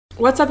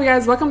What's up, you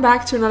guys? Welcome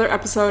back to another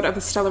episode of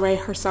the Stella Rae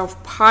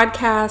Herself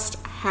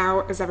podcast. How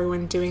is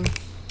everyone doing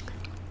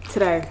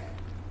today?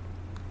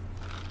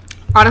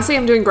 Honestly,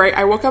 I'm doing great.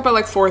 I woke up at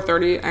like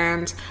 4:30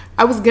 and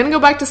I was gonna go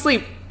back to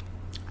sleep.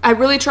 I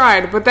really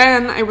tried, but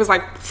then it was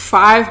like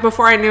 5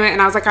 before I knew it,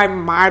 and I was like, I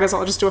might as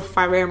well just do a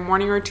 5 a.m.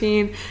 morning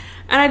routine.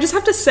 And I just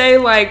have to say,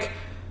 like,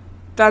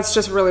 that's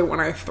just really when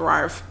I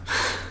thrive.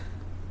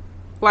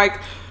 Like,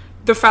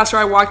 the faster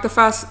I walk,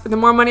 the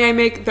more money I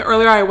make, the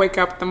earlier I wake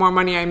up, the more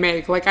money I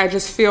make. Like, I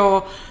just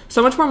feel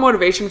so much more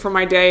motivation for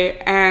my day.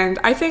 And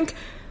I think,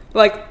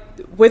 like,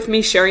 with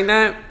me sharing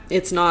that,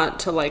 it's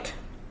not to, like,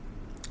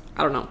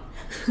 I don't know,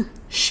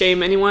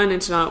 shame anyone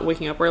into not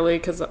waking up early,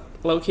 because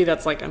low-key,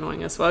 that's, like,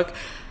 annoying as fuck.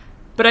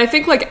 But I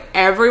think, like,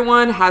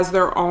 everyone has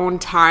their own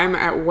time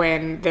at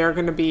when they're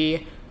going to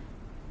be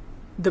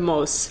the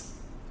most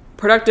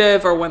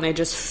productive or when they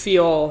just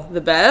feel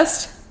the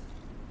best.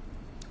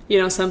 You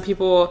know, some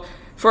people,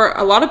 for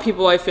a lot of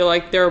people, I feel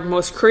like their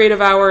most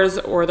creative hours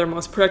or their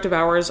most productive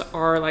hours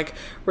are like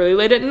really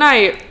late at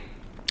night,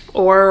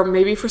 or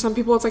maybe for some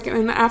people it's like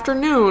in the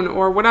afternoon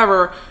or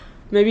whatever.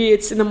 Maybe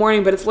it's in the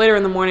morning, but it's later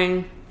in the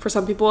morning. For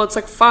some people it's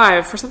like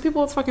 5. For some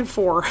people it's fucking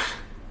 4.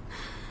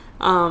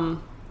 But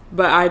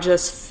I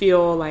just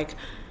feel like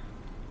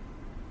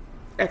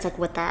it's like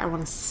with that I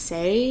want to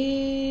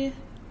say,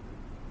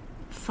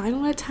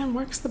 find what time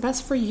works the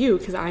best for you,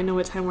 because I know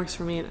what time works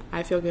for me and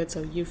I feel good,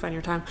 so you find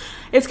your time.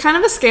 It's kind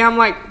of a scam.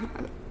 Like,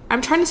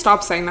 I'm trying to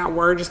stop saying that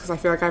word just because I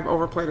feel like I've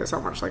overplayed it so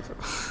much. Like,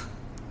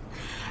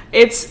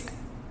 it's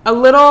a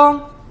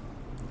little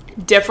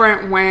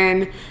different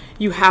when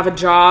you have a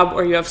job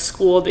or you have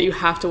school that you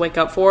have to wake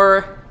up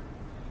for.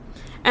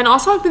 And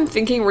also, I've been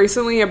thinking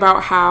recently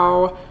about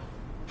how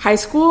high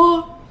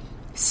school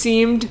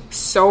seemed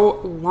so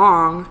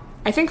long.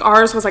 I think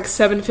ours was like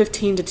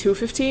 7:15 to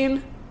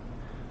 2:15.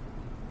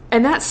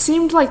 And that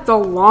seemed like the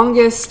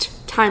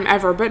longest time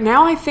ever. But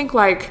now I think,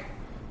 like,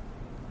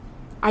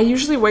 I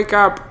usually wake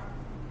up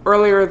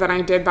earlier than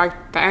I did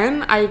back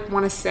then. I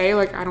want to say,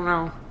 like, I don't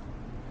know.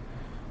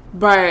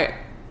 But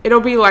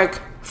it'll be,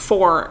 like,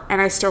 4,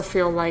 and I still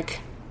feel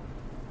like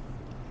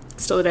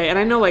still the day. And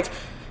I know, like,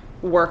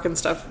 work and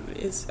stuff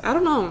is, I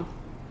don't know.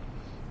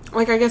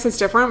 Like, I guess it's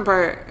different,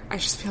 but I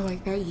just feel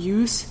like that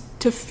used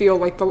to feel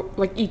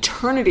like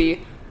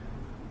eternity.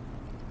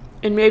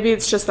 And maybe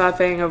it's just that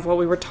thing of what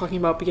we were talking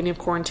about beginning of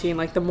quarantine,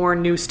 like the more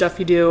new stuff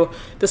you do,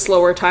 the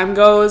slower time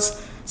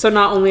goes. So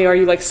not only are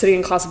you like sitting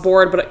in class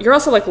bored, but you're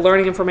also like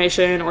learning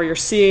information, or you're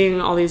seeing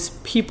all these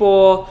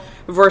people,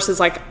 versus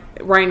like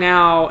right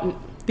now,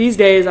 these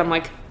days I'm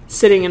like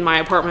sitting in my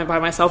apartment by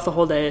myself the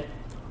whole day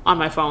on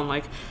my phone.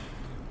 Like,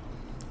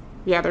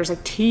 yeah, there's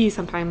like tea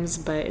sometimes,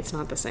 but it's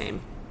not the same.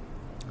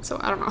 So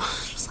I don't know.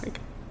 Just like,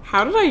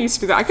 how did I used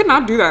to do that? I could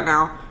not do that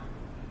now.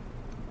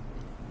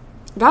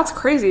 That's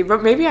crazy,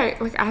 but maybe I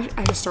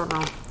just don't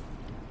know.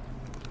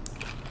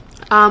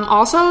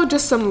 Also,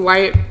 just some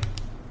light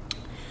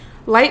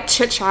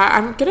chit chat.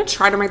 I'm gonna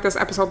try to make this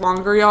episode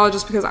longer, y'all,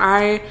 just because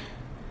I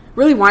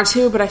really want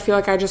to, but I feel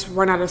like I just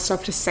run out of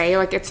stuff to say.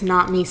 Like, it's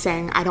not me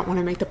saying I don't want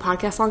to make the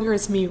podcast longer.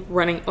 It's me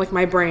running, like,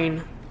 my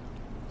brain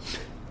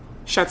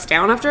shuts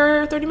down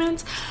after 30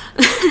 minutes.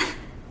 I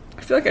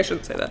feel like I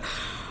shouldn't say that.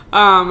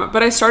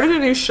 But I started a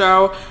new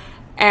show,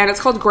 and it's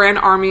called Grand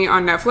Army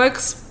on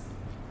Netflix.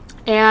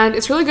 And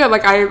it's really good.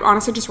 Like, I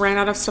honestly just ran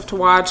out of stuff to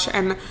watch,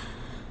 and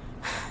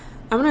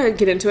I'm going to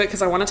get into it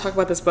because I want to talk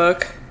about this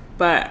book,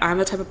 but I'm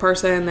the type of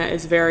person that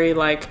is very,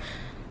 like,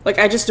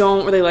 I just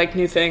don't really like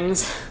new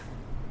things.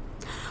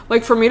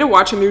 Like, for me to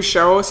watch a new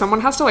show, someone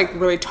has to, like,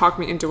 really talk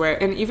me into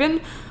it. And even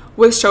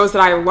with shows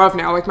that I love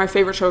now, like, my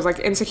favorite shows, like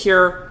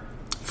Insecure,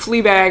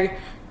 Fleabag,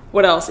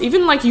 what else?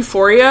 Even, like,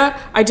 Euphoria,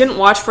 I didn't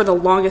watch for the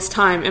longest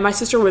time, and my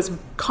sister was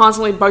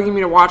constantly bugging me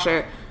to watch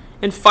it.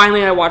 And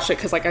finally I watched it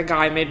because, like, a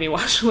guy made me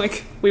watch.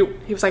 Like, he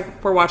was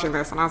like, we're watching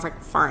this. And I was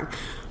like, fine.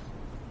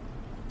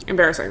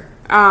 Embarrassing.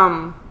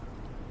 Like,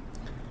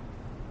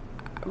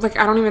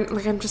 I don't even,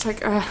 like, I'm just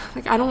like,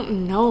 I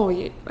don't know.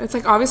 It's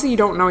like, obviously you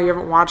don't know. You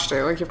haven't watched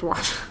it. Like, you have to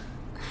watch it.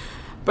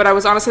 But I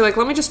was honestly like,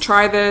 let me just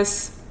try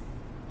this.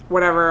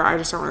 Whatever. I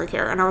just don't really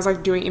care. And I was,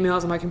 like, doing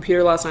emails on my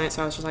computer last night.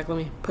 So I was just like, let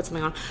me put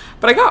something on.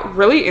 But I got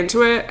really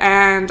into it.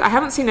 And I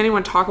haven't seen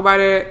anyone talk about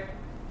it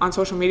on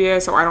social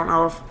media. So I don't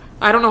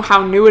know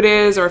how new it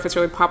is or if it's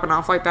really popping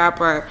off like that,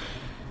 but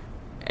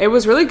it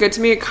was really good to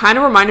me. It kind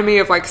of reminded me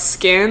of, like,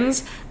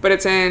 Skins, but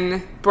it's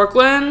in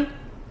Brooklyn.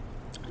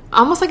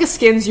 Almost like a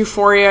Skins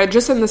Euphoria,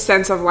 just in the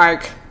sense of,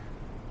 like,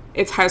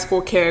 it's high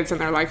school kids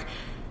and they're, like,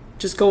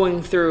 just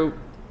going through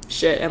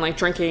shit and, like,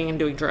 drinking and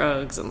doing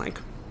drugs and, like,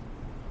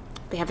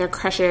 they have their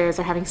crushes,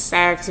 they're having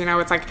sex, you know,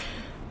 it's, like,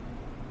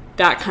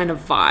 that kind of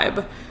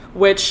vibe,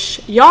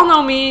 which, y'all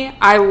know me,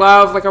 I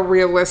love, like, a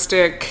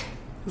realistic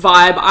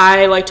vibe.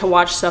 I like to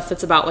watch stuff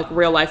that's about, like,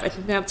 real life. I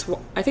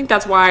think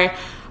that's why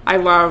I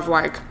love,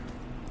 like,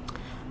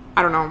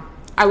 I don't know,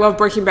 I love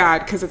Breaking Bad,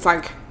 because it's,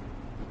 like,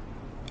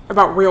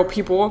 about real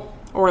people,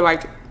 or,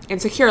 like,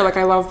 Insecure. Like,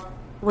 I love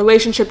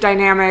relationship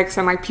dynamics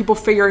and, like, people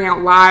figuring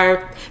out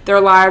their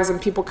lives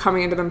and people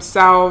coming into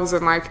themselves,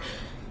 and, like,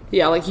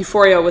 yeah, like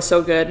Euphoria was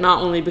so good,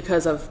 not only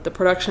because of the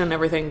production and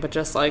everything, but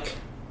just like,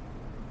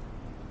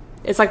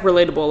 it's like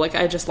relatable. Like,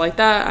 I just like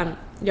that.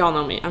 Y'all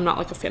know me, I'm not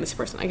like a fantasy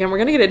person. Again, we're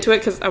gonna get into it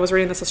because I was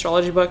reading this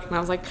astrology book and I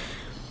was like,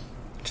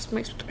 it just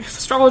makes, if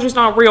astrology's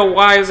not real,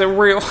 why is it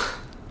real?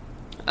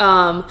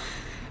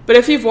 But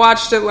if you've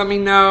watched it, let me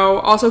know.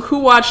 Also, who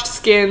watched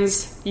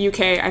Skins UK?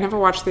 I never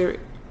watched the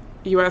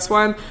US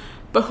one,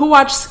 but who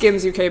watched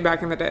Skins UK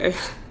back in the day?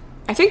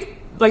 I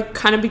think like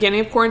kind of beginning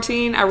of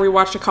quarantine, I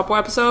rewatched a couple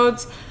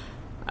episodes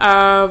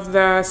of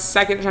the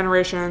second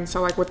generation,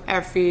 so like with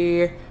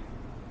Effie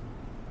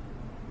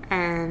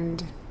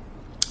and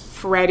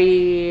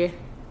Freddie,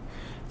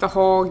 the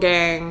whole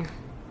gang.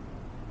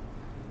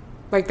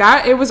 Like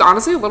that, it was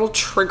honestly a little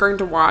triggering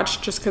to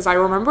watch just because I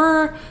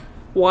remember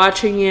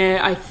watching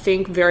it, I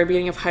think, very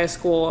beginning of high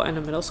school and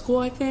middle school,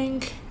 I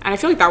think. And I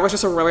feel like that was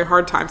just a really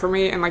hard time for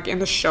me. And like in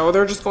the show,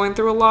 they're just going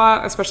through a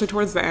lot, especially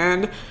towards the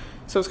end.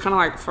 So it's kind of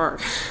like,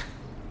 fuck.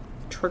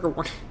 Trigger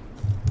warning.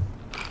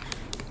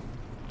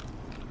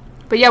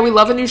 But yeah, we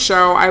love a new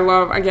show.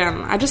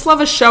 I just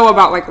love a show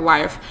about like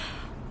life.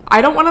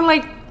 I don't want to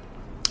like,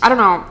 I don't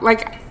know,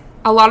 like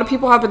a lot of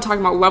people have been talking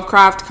about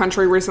Lovecraft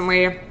Country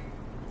recently.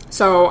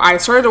 So I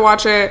started to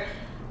watch it.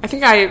 I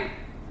think I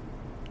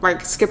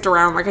like skipped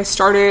around. Like I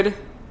started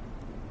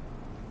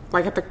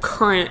like at the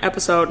current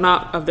episode,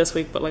 not of this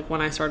week, but like when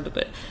I started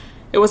it.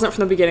 It wasn't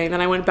from the beginning.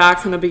 Then I went back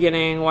from the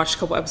beginning, watched a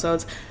couple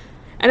episodes.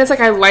 And it's like,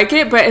 I like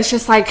it, but it's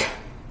just like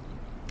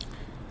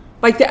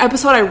the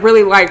episode I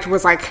really liked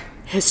was like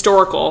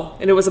historical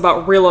and it was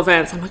about real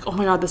events. I'm like, oh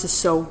my God, this is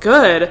so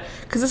good.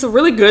 Cause it's a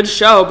really good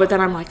show. But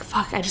then I'm like,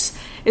 fuck,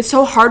 it's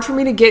so hard for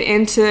me to get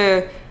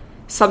into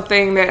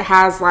something that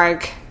has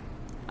like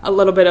a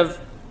little bit of,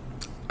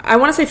 I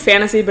want to say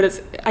fantasy,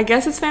 but I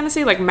guess it's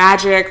fantasy, like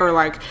magic, or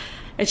like,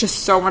 it's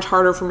just so much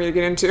harder for me to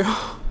get into.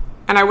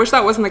 And I wish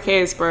that wasn't the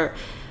case, but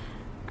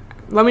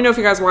let me know if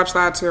you guys watch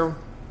that too.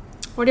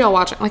 What do y'all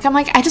watch? Like, I'm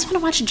like, I just want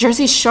to watch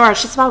Jersey Shore.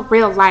 It's just about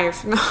real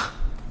life. No.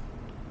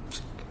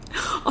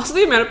 Also,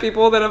 the amount of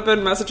people that have been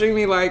messaging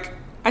me, like,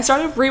 I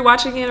started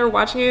rewatching it or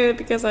watching it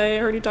because I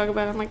heard you talk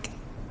about it. I'm like,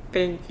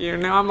 thank you.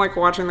 Now I'm like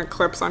watching the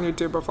clips on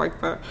YouTube of like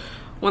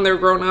when they're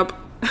grown up.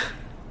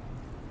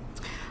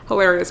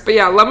 Hilarious. But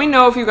yeah, let me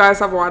know if you guys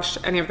have watched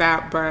any of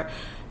that. But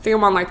I think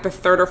I'm on like the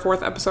 3rd or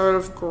 4th episode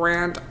of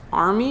Grand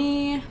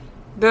Army.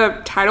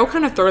 The title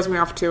kind of throws me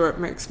off too. It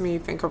makes me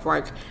think of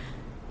like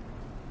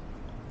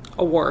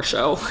a war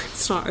show.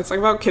 It's not. It's like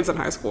about kids in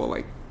high school,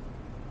 like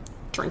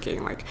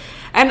drinking, like,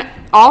 and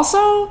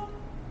also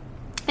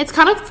it's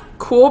kind of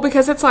cool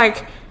because it's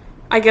like,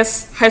 I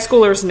guess high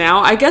schoolers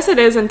now. I guess it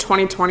is in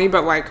 2020,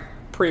 but like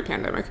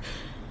pre-pandemic.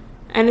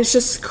 And it's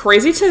just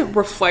crazy to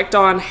reflect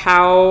on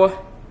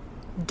how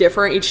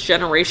different each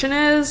generation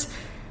is.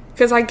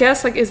 Because I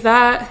guess like,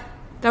 that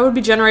would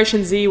be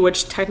Generation Z,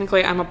 which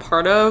technically I'm a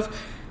part of.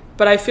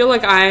 But I feel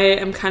like I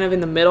am kind of in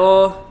the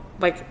middle.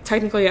 Like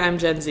technically I'm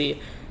Gen Z.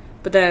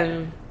 But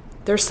then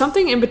there's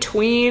something in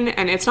between,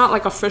 and it's not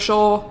like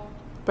official,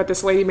 but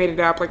this lady made it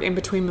up, like in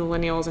between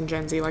millennials and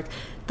Gen Z, like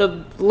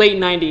the late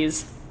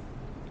 90s.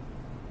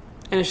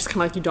 And it's just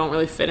kind of like you don't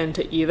really fit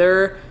into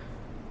either.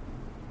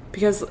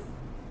 Because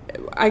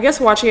I guess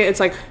watching it, it's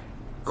like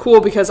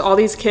cool because all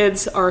these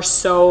kids are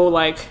so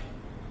like,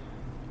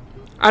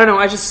 I don't know,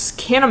 I just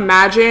can't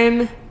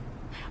imagine.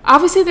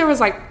 Obviously there was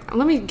like,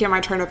 let me get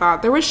my train of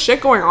thought. There was shit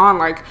going on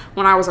like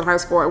when I was in high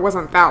school. It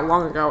wasn't that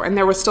long ago. And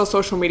there was still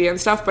social media and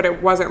stuff, but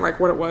it wasn't like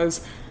what it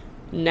was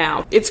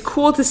now. It's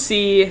cool to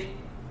see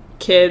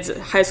kids,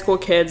 high school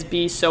kids,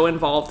 be so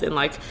involved in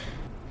like,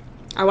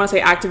 I want to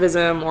say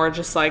activism or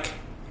just like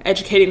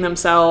educating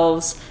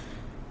themselves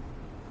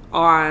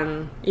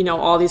on, you know,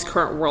 all these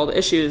current world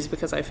issues,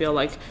 because I feel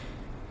like,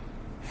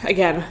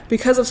 again,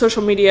 because of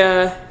social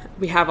media,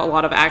 we have a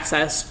lot of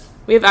access.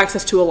 We have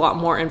access to a lot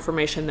more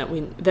information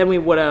than we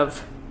would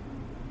have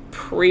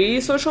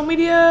pre-social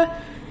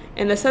media,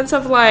 in the sense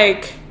of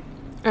like,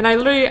 and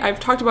I've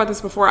talked about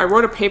this before. I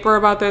wrote a paper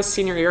about this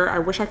senior year. I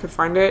wish I could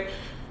find it,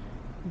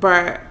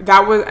 but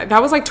that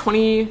was like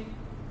 20,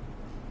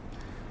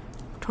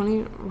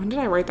 when did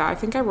I write that? I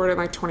think I wrote it in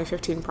like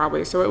 2015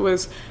 probably. So it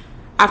was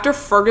after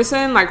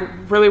Ferguson, like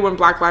really when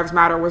Black Lives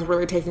Matter was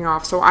really taking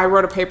off. So I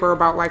wrote a paper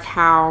about like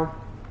how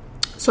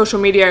social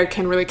media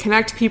can really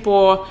connect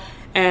people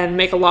and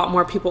make a lot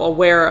more people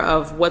aware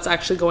of what's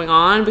actually going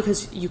on,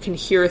 because you can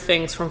hear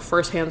things from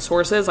firsthand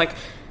sources, like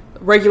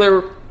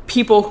regular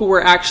people who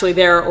were actually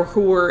there or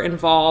who were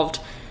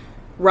involved,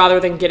 rather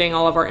than getting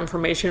all of our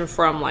information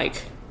from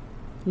like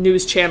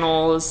news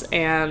channels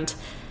and,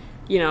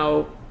 you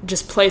know,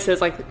 just places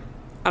like,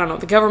 I don't know,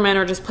 the government,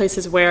 or just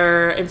places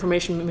where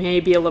information may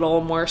be a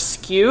little more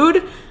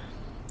skewed.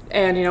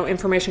 And, you know,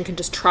 information can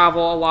just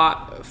travel a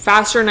lot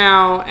faster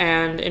now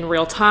and in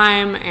real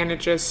time. And it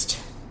just,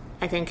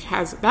 I think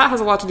has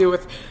a lot to do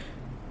with,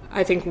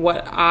 I think,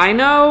 what I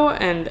know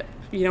and,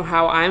 you know,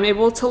 how I'm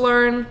able to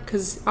learn.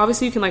 Because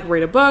obviously you can like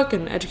read a book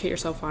and educate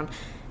yourself on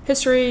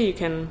history. You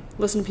can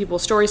listen to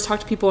people's stories, talk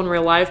to people in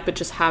real life, but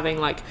just having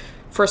like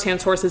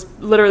firsthand sources,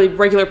 literally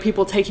regular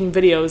people taking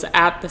videos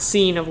at the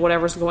scene of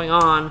whatever's going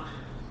on.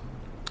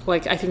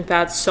 Like, I think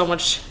that's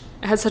it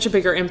has such a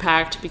bigger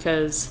impact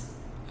because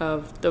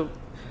of the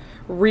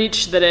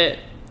reach that it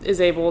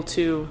is able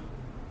to,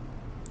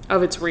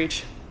 of its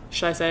reach,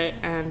 should I say,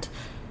 and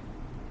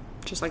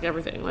just like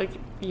everything, like,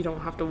 you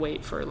don't have to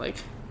wait for like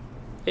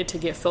it to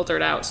get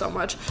filtered out so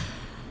much.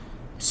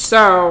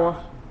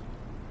 So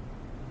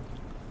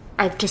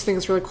I just think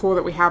it's really cool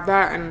that we have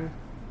that. And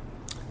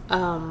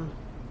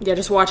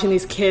just watching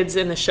these kids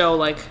in the show,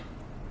 like,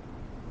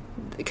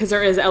 because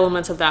there is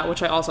elements of that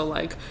which I also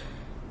like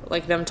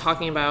them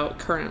talking about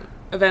current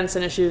events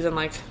and issues and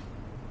like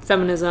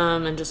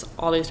feminism and just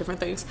all these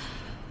different things.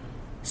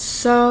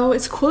 So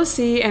it's cool to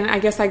see, and I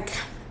guess like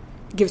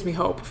gives me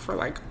hope for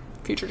like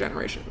future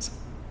generations,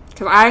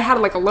 because I had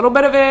like a little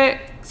bit of it.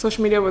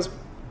 Social media was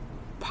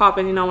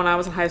popping, when I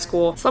was in high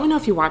school. So let me know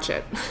if you watch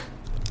it.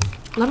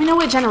 Let me know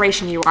what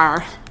generation you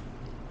are.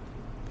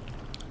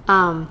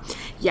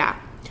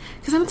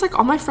 Because then it's like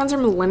all my friends are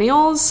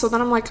millennials, so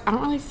then I'm like, I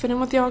don't really fit in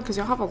with y'all because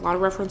y'all have a lot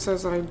of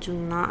references that I do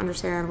not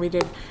understand. We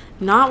did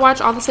not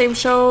watch all the same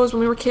shows when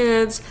we were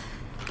kids.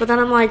 But then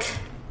I'm like,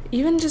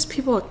 even just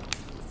people a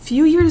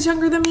few years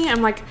younger than me,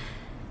 I'm like,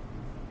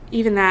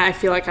 even that, I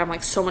feel like I'm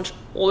like so much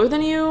older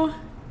than you.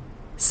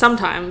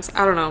 Sometimes,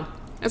 I don't know.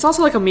 It's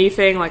also like a me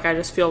thing. Like, I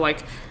just feel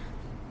like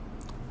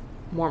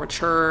more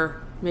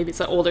mature. Maybe it's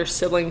an older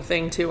sibling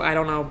thing too. I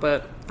don't know,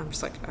 but I'm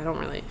just like,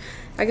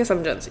 I guess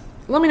I'm Gen Z.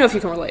 Let me know if you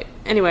can relate.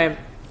 Anyway,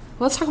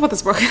 let's talk about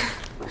this book.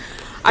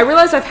 I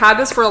realized I've had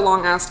this for a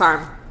long ass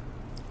time.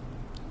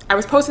 I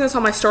was posting this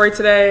on my story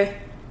today.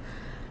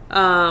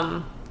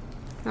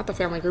 Not the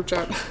family group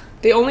chat.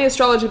 The only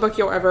astrology book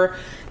you'll ever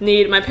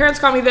need. My parents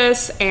got me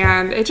this,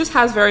 and it just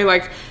has very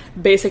like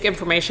basic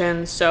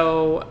information.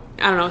 So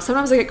I don't know.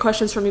 Sometimes I get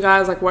questions from you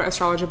guys like, what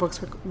astrology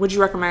books would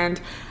you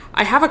recommend?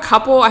 I have a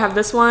couple. I have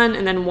this one,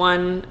 and then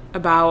one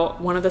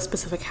about one of the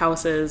specific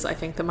houses, I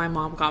think, that my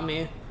mom got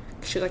me.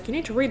 She's like, you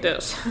need to read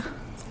this.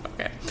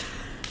 Okay.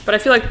 But I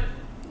feel like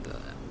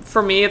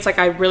for me, it's like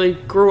I really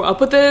grew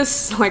up with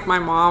this. Like, my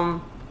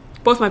mom,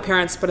 both my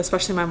parents, but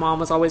especially my mom,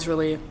 was always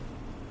really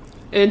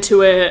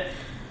into it.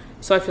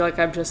 So I feel like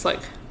I've just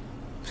like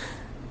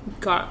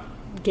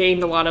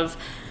gained a lot of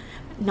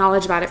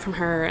knowledge about it from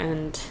her,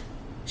 and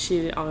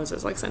she always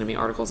is like sending me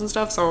articles and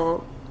stuff,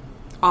 so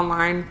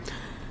online.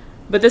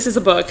 But this is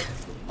a book,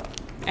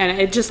 and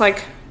it just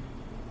like,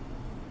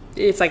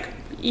 it's like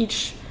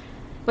each,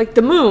 like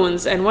the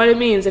moons and what it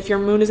means if your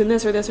moon is in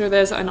this or this or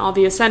this, and all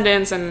the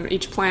ascendants and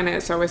each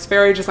planet. So it's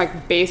very just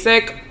like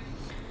basic.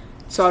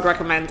 So I'd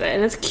recommend it,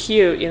 and it's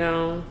cute,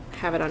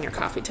 have it on your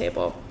coffee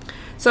table.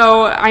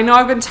 So I know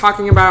I've been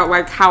talking about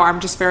like how I'm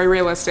just very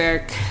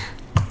realistic.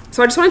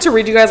 So I just wanted to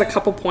read you guys a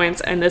couple points,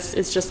 and this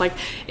is just like,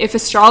 if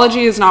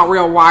astrology is not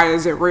real, why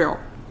is it real?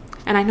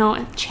 And I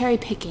know, cherry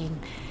picking.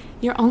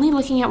 You're only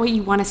looking at what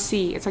you want to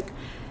see. It's like,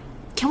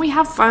 can we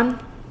have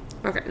fun?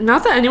 Okay.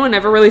 Not that anyone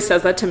ever really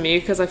says that to me,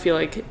 because I feel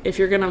like if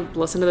you're going to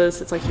listen to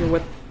this, it's like you're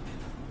with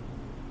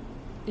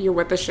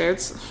the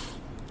shits.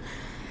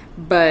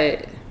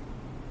 But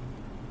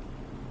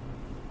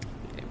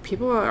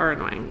people are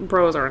annoying.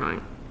 Bros are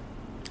annoying.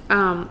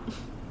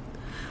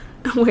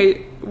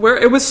 Wait,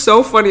 it was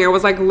so funny. I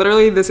was like,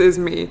 literally, this is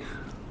me.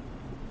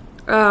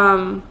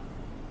 Your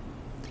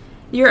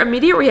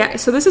immediate reaction.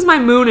 So this is my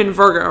moon in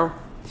Virgo.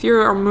 If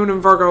you're a moon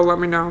in Virgo, let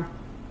me know.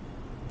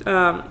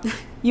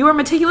 You are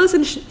meticulous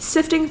in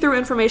sifting through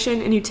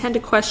information, and you tend to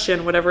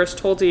question whatever is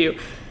told to you.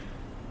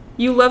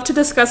 You love to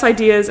discuss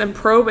ideas and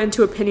probe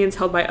into opinions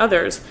held by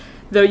others,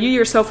 though you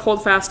yourself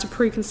hold fast to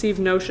preconceived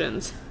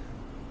notions.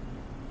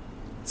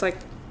 It's like,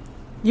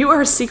 you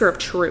are a seeker of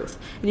truth,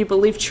 and you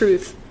believe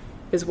truth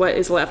is what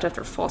is left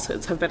after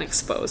falsehoods have been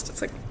exposed.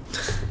 It's like,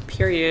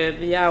 period.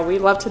 Yeah, we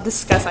love to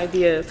discuss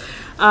ideas.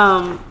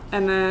 And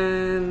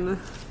then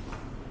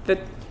the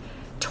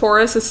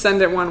Taurus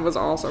ascendant one was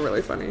also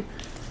really funny.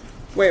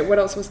 Wait, what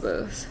else was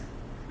this?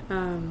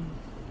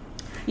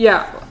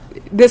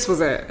 This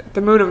was it.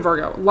 The moon in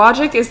Virgo.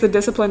 Logic is the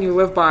discipline you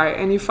live by,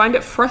 and you find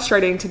it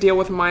frustrating to deal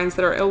with minds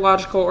that are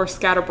illogical or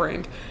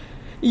scatterbrained.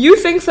 You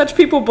think such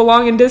people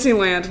belong in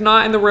Disneyland,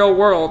 not in the real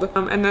world.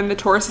 And then the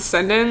Taurus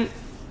ascendant,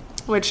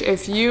 which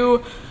if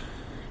you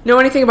know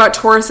anything about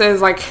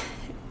Tauruses, like,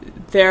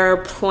 their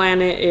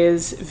planet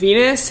is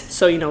Venus.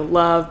 So,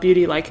 love,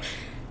 beauty, like,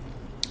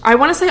 I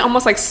want to say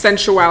almost like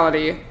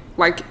sensuality.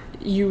 Like,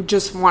 you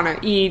just want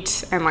to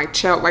eat and like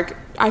chill. Like,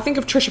 I think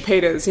of Trisha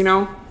Paytas,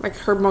 like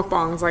her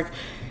mukbangs, like,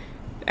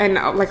 and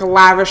like a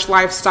lavish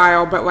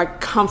lifestyle, but like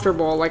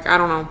comfortable. Like, I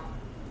don't know,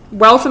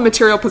 wealth and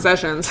material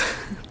possessions.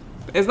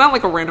 It's not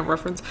like a random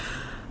reference.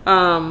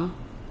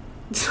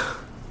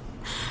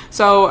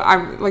 So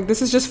I'm like,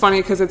 this is just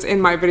funny because it's in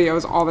my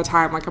videos all the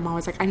time. Like, I'm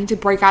always like, I need to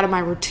break out of my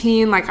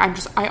routine. Like,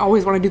 I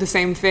always want to do the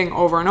same thing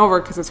over and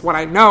over because it's what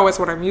I know, it's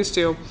what I'm used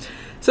to.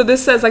 So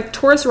this says, like,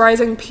 Taurus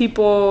rising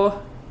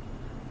people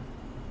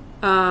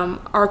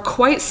are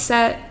quite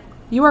set.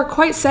 You are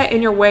quite set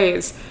in your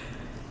ways.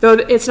 though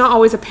it's not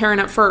always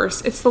apparent at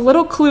first. It's the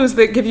little clues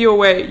that give you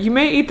away. You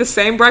may eat the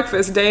same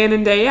breakfast day in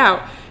and day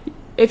out.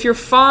 If you're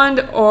fond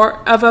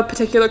of a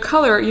particular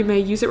color, you may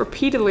use it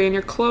repeatedly in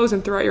your clothes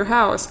and throughout your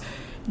house.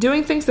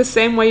 Doing things the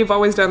same way you've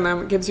always done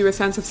them gives you a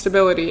sense of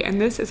stability, and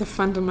this is a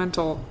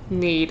fundamental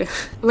need.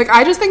 Like,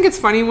 I just think it's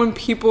funny when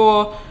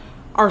people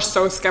are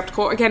so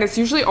skeptical. Again, it's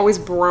usually always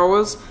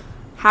bros.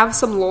 Have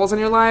some lulls in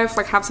your life,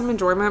 like, have some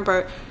enjoyment,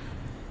 but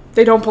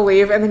they don't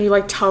believe, and then you,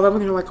 like, tell them,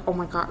 and they're like, oh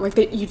my god. Like,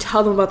 you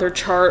tell them about their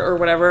chart or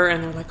whatever,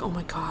 and they're like, oh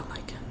my god,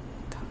 like,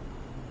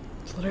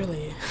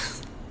 literally.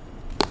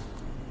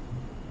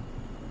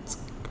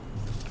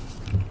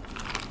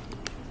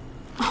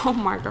 Oh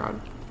my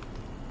god.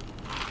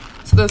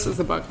 So this is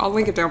the book. I'll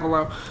link it down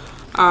below.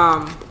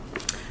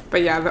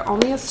 But yeah, the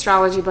only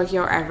astrology book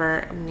you'll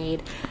ever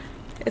need.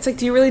 It's like,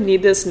 do you really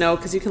need this? No,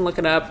 because you can look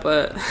it up,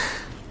 but...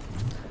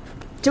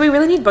 Do we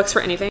really need books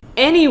for anything?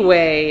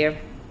 Anyway...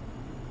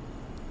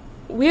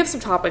 We have some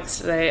topics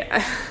today.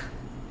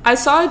 I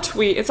saw a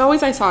tweet. It's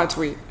always I saw a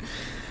tweet.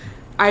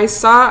 I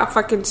saw a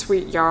fucking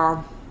tweet,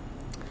 y'all.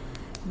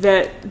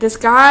 That this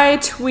guy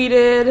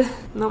tweeted...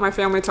 Not my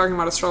family talking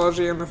about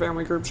astrology in the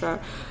family group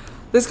chat.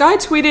 This guy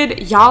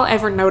tweeted, y'all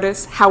ever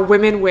notice how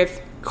women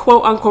with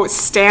quote-unquote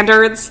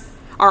standards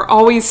are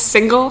always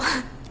single?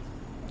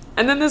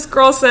 And then this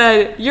girl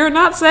said, you're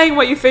not saying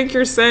what you think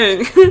you're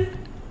saying.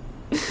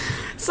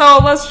 So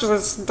let's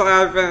just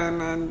dive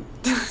in and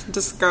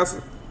discuss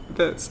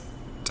this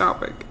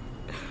topic.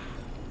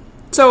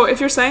 So if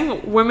you're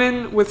saying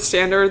women with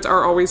standards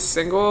are always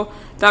single,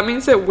 that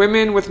means that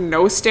women with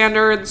no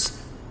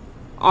standards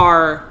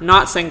are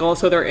not single,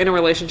 so they're in a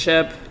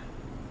relationship.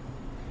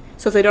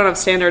 So if they don't have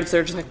standards,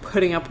 they're just like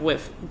putting up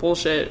with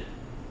bullshit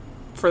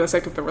for the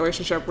sake of the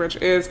relationship, which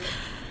is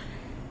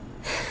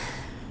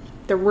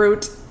the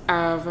root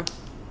of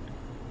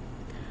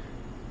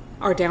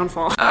our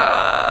downfall.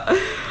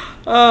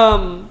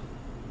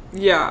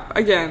 Yeah,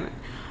 again,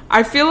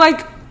 I feel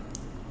like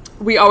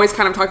we always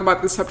kind of talk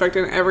about this subject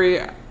in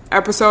every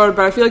episode,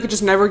 but I feel like it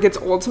just never gets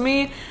old to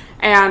me.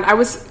 And I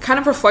was kind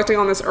of reflecting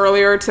on this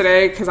earlier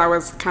today because I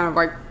was kind of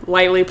like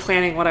lightly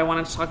planning what I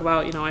wanted to talk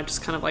about. You know, I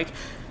just kind of like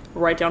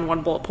write down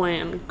one bullet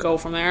point and go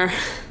from there.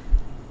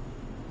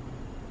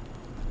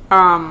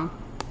 But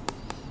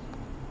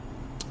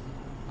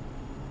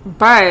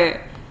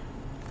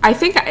I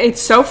think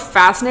it's so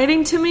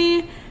fascinating to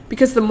me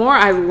because the more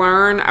I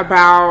learn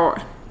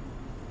about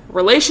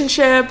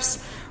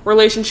relationships,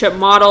 relationship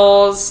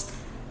models,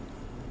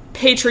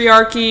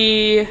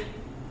 patriarchy,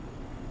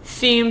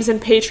 themes in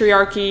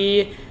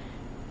patriarchy,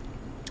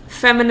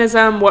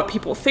 feminism, what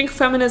people think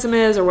feminism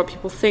is, or what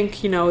people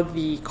think, you know,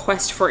 the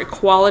quest for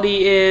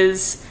equality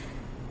is,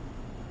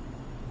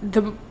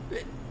 the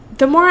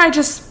more I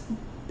just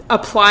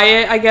apply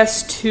it, I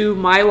guess, to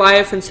my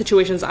life and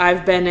situations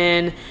I've been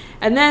in,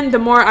 and then the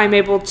more I'm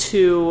able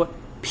to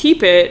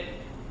peep it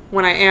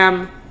when I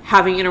am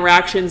having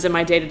interactions in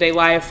my day-to-day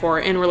life or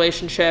in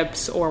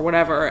relationships or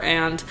whatever.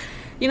 And,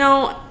 you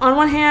know, on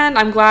one hand,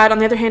 I'm glad. On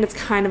the other hand, it's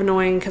kind of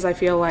annoying because I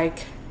feel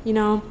like, you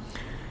know,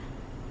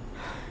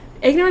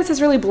 ignorance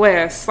is really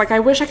bliss. Like, I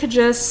wish I could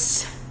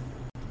just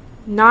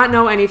not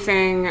know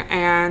anything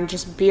and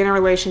just be in a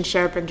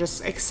relationship and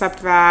just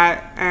accept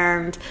that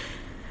and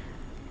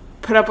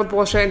put up with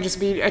bullshit and just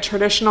be a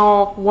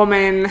traditional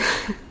woman.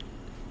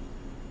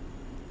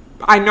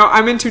 I know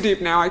I'm in too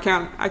deep now. I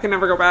can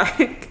never go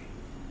back.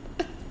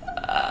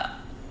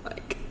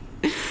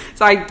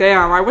 It's like,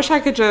 damn, I wish I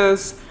could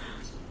just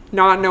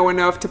not know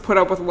enough to put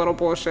up with a little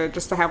bullshit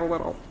just to have a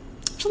little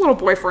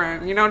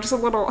boyfriend, you know, just a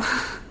little.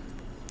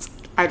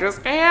 I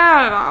just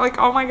can't. Like,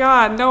 oh my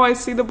god, no, I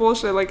see the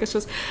bullshit. Like, it's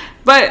just,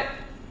 but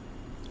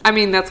I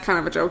mean, that's kind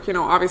of a joke, you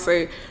know.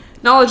 Obviously,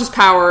 knowledge is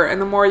power, and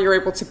the more you're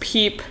able to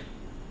peep,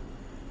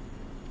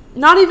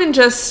 not even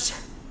just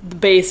the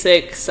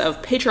basics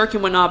of patriarchy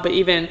and whatnot, but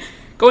even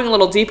going a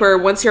little deeper,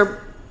 once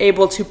you're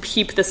able to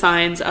peep the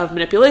signs of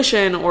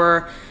manipulation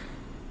or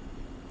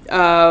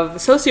of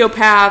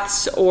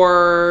sociopaths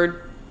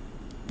or,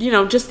 you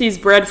know, just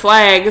these red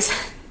flags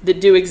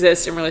that do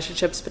exist in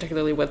relationships,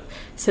 particularly with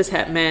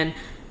cishet men,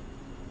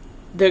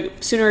 the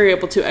sooner you're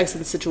able to exit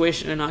the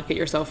situation and not get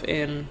yourself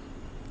into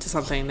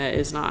something that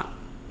is not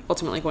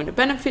ultimately going to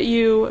benefit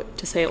you,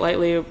 to say it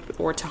lightly,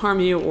 or to harm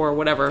you, or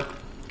whatever.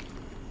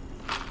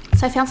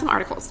 So I found some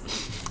articles.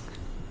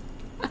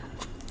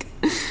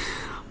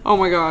 Oh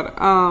my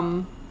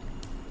god.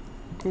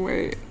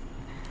 Wait.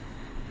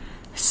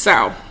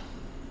 So,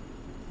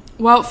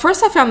 well,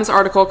 first I found this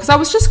article because I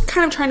was just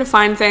kind of trying to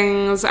find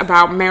things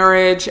about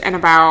marriage and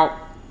about,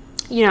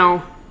 you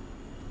know,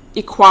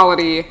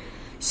 equality.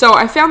 So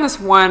I found this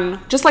one,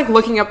 just like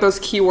looking up those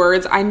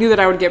keywords, I knew that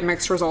I would get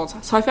mixed results.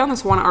 So I found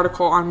this one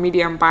article on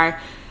Medium by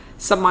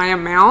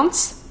Samaya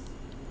Mounts.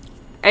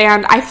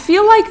 And I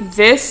feel like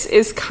this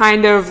is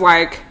kind of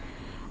like,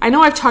 I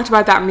know I've talked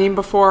about that meme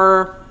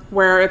before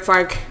where it's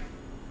like,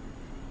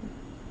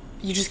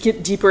 you just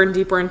get deeper and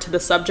deeper into the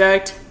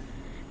subject.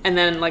 And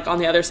then like on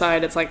the other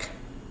side, it's like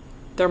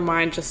their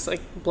mind just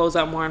like blows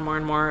out more and more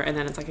and more. And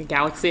then it's like a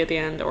galaxy at the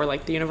end or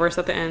like the universe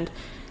at the end.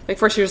 Like,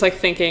 first you're just, like,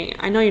 thinking,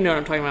 I know you know what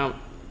I'm talking about.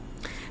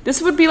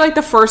 This would be, like,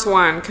 the first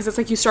one, because it's,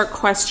 like, you start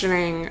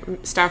questioning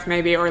stuff,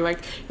 maybe, or,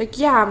 like,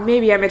 yeah,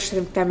 maybe I'm interested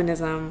in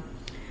feminism.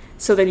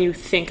 So then you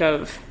think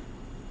of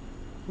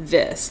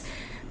this.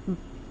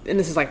 And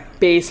this is, like,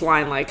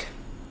 baseline, like,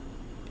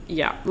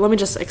 yeah. Let me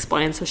just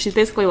explain. So she's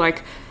basically,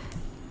 like,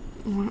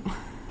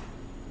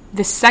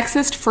 the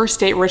sexist first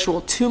date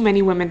ritual too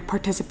many women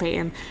participate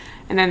in.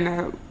 And then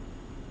the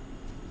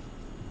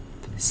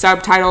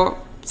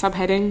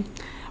subheading,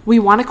 we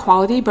want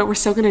equality, but we're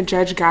still going to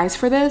judge guys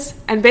for this.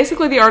 And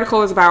basically the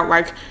article is about,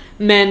 like,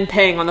 men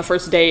paying on the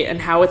first date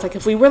and how it's like,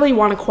 if we really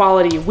want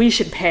equality, we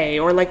should pay,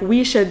 or, like,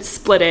 we should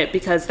split it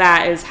because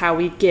that is how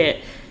we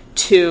get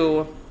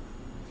to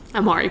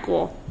a more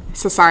equal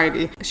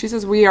society. She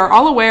says, we are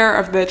all aware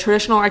of the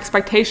traditional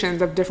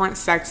expectations of different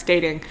sex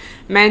dating.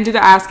 Men do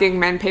the asking,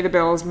 men pay the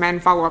bills, men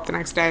follow up the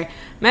next day.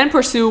 Men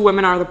pursue,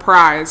 women are the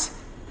prize.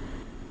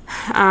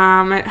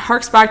 It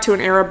harks back to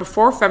an era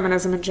before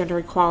feminism and gender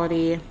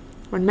equality.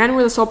 When men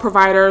were the sole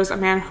providers, a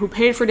man who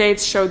paid for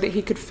dates showed that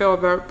he could fill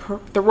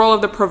the role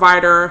of the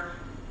provider,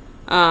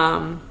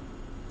 and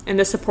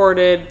this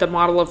supported the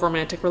model of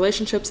romantic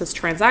relationships as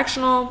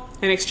transactional,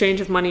 in exchange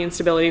of money and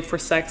stability for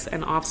sex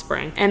and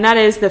offspring. And that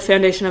is the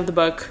foundation of the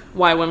book,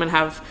 Why Women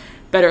Have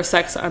Better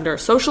Sex Under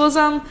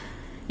Socialism.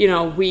 You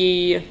know,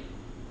 we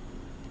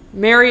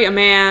marry a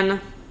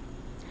man,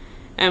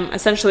 and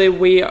essentially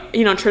we,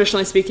 you know,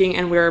 traditionally speaking,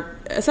 and we're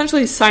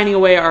essentially signing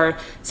away our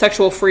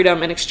sexual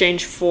freedom in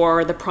exchange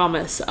for the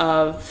promise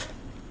of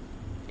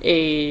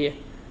a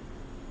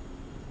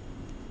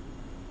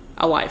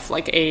life,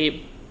 like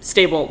a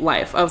stable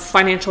life, of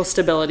financial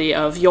stability,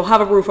 of you'll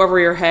have a roof over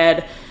your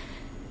head,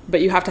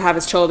 but you have to have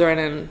his children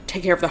and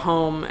take care of the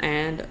home,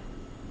 and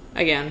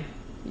again,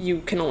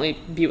 you can only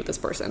be with this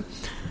person.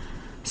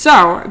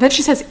 So then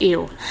she says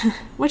ew,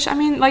 which, I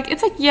mean, like,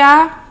 it's like,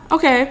 yeah,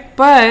 okay,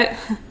 but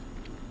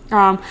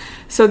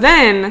so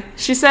then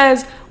she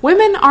says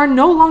women are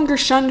no longer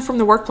shunned from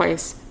the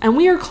workplace, and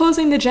we are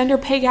closing the gender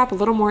pay gap a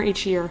little more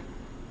each year.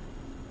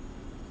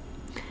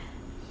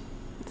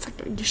 It's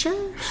like, are you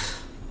sure?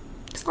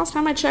 Because last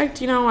time I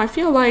checked, you know, I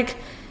feel like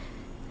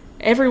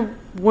every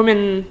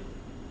woman,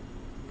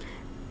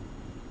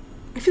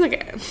 I feel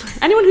like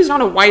anyone who's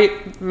not a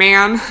white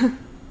man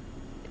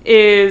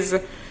is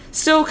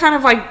still kind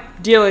of,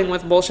 like, dealing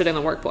with bullshit in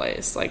the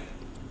workplace. Like,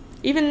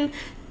 even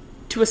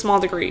to a small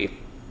degree.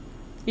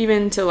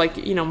 Even to, like,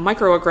 you know,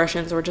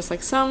 microaggressions or just,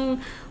 like,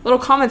 some little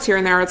comments here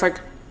and there. It's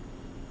like,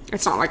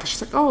 it's not like, it's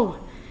just like, oh,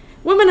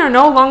 women are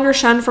no longer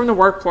shunned from the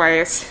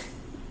workplace.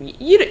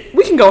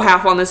 We can go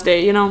half on this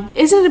date, you know?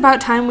 Isn't it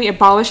about time we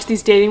abolish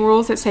these dating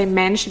rules that say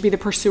men should be the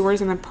pursuers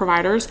and the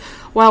providers,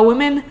 while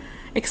women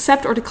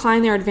accept or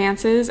decline their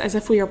advances as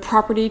if we are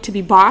property to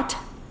be bought?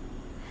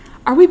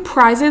 Are we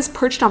prizes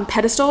perched on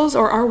pedestals,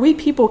 or are we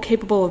people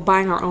capable of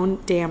buying our own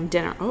damn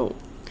dinner? Oh,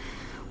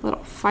 a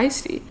little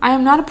feisty. I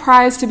am not a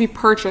prize to be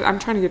purchased. I'm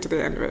trying to get to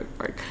the end of it.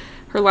 Like,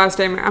 her last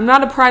statement. I'm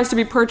not a prize to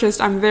be purchased.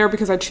 I'm there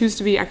because I choose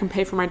to be. I can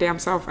pay for my damn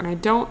self, and I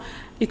don't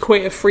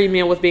equate a free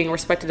meal with being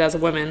respected as a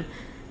woman.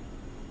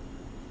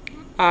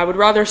 I would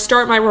rather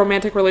start my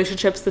romantic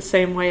relationships the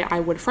same way I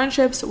would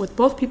friendships, with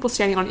both people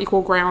standing on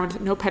equal ground,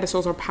 no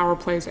pedestals or power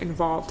plays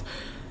involved.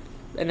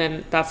 And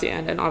then that's the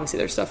end. And obviously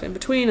there's stuff in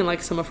between, and,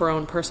 like, some of her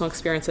own personal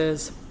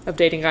experiences of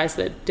dating guys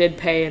that did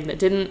pay and that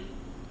didn't.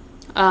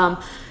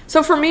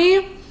 So for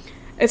me,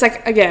 it's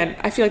like, again,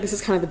 I feel like this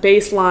is kind of the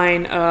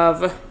baseline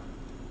of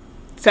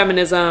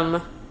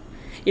feminism.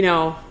 You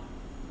know,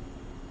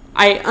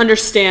 I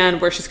understand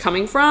where she's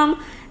coming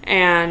from,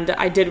 and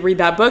I did read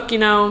that book, you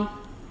know,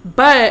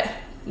 but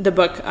the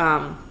book,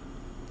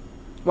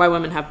 Why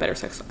Women Have Better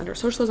Sex Under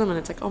Socialism, and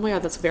it's like, oh my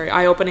god, that's very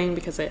eye-opening,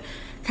 because it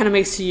kind of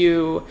makes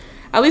you,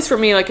 at least for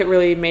me, like, it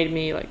really made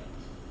me, like,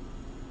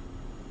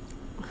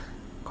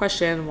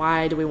 question,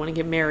 why do we want to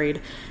get married?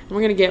 And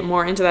we're going to get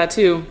more into that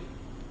too.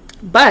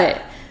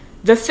 But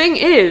the thing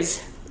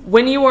is,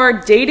 when you are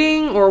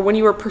dating or when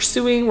you are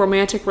pursuing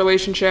romantic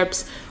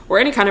relationships or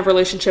any kind of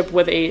relationship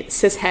with a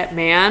cishet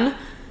man,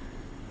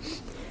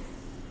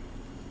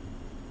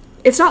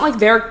 it's not like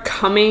they're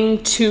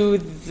coming to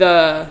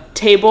the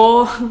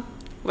table,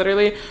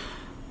 literally,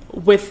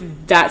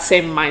 with that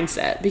same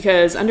mindset.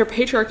 Because under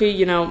patriarchy,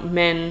 you know,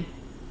 men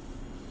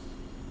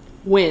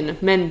win,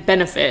 men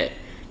benefit.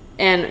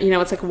 And, you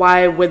know, it's like,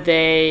 why would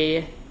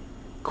they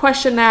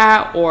question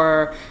that?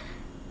 Or,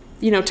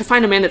 you know, to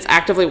find a man that's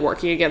actively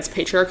working against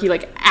patriarchy,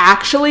 like,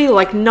 actually,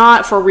 like,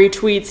 not for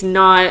retweets,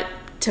 not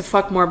to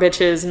fuck more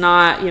bitches,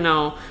 not, you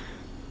know,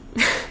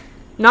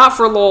 not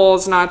for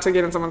lols, not to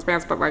get in someone's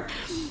pants, but, like,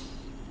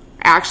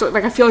 actually,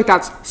 like, I feel like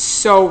that's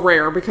so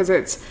rare, because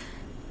it's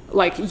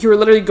like you're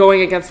literally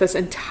going against this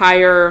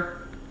entire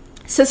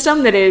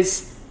system that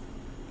is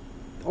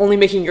only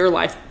making your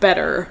life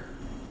better.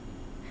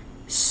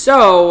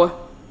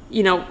 So,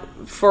 you know,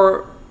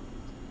 for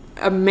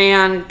a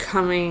man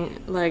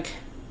coming, like,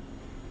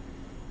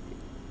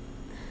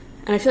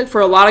 and I feel like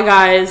for a lot of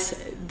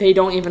guys, they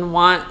don't even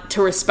want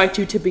to respect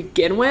you to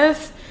begin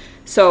with.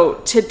 So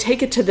to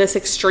take it to this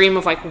extreme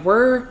of like,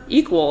 we're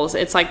equals,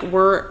 it's like,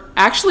 we're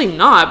actually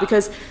not,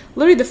 because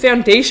literally the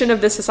foundation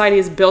of this society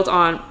is built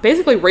on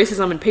basically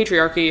racism and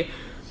patriarchy.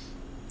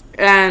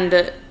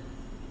 And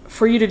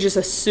for you to just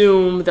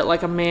assume that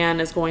like a man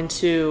is going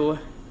to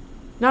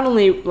not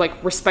only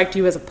like respect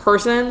you as a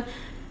person,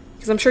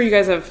 because I'm sure you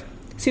guys have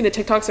seen the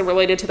TikToks that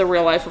related to the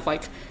real life of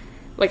like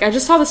I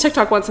just saw this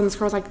TikTok once and this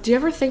girl was like, do you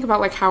ever think about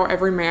like how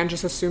every man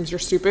just assumes you're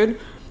stupid?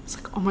 It's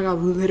like, oh my God,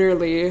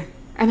 literally.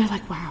 And they're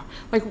like, wow.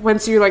 Like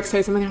once you like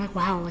say something, they're like,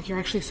 wow, like you're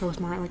actually so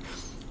smart. Like,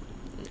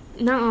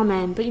 not all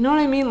men, but you know what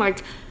I mean?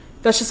 Like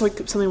that's just like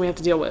something we have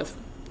to deal with.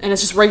 And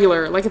it's just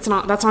regular. Like that's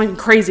not even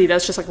crazy.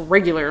 That's just like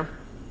regular.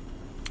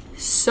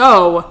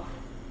 So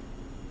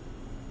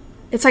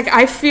it's like,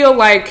 I feel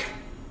like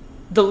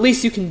the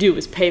least you can do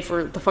is pay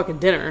for the fucking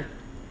dinner.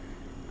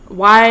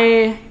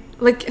 Why?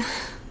 Like,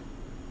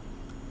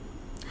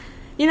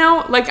 you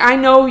know, like I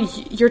know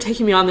you're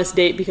taking me on this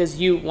date because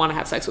you want to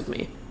have sex with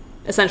me,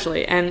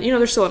 essentially. And, you know,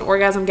 there's still an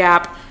orgasm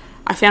gap.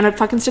 I found a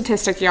fucking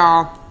statistic,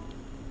 y'all.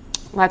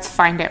 Let's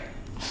find it.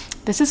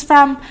 This is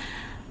from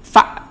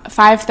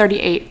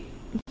 538.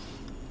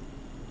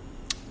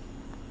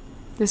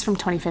 This is from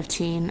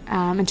 2015.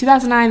 In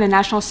 2009, the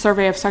National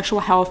Survey of Sexual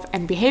Health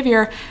and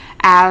Behavior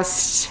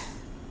asked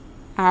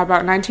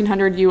about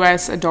 1,900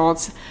 U.S.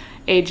 adults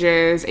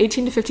ages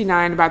 18 to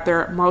 59 about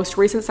their most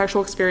recent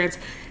sexual experience.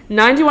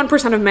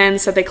 91% of men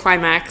said they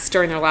climaxed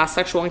during their last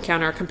sexual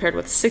encounter, compared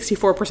with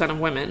 64% of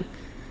women.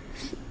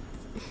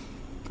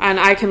 And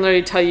I can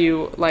literally tell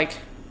you, like,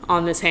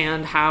 on this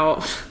hand,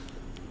 how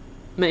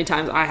many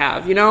times I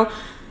have, you know?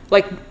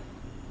 Like,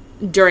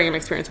 during an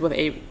experience with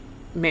a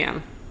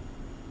man.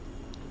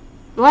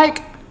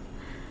 Like,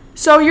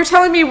 so you're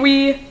telling me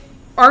we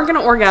aren't going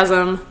to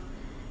orgasm,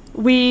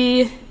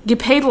 we get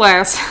paid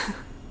less,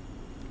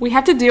 we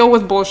have to deal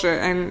with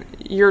bullshit, and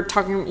you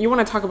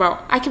want to talk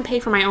about, I can pay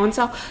for my own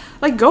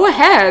self. Like, go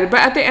ahead.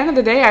 But at the end of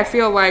the day, I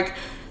feel like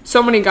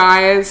so many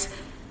guys,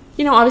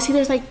 you know, obviously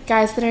there's like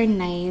guys that are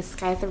nice,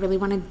 guys that really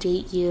want to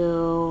date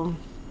you,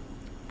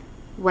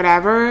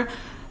 whatever.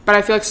 But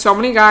I feel like so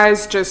many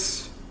guys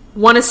just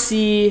want to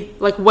see,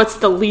 like, what's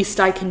the least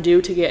I can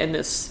do to get in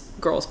this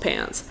girl's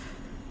pants.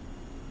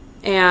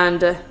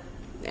 And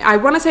I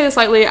want to say this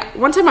lightly.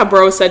 One time a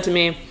bro said to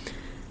me,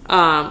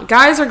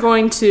 guys are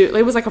going to,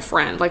 it was like a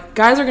friend, like,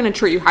 guys are going to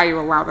treat you how you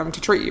allow them to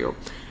treat you.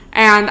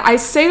 And I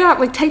say that,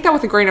 like, take that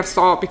with a grain of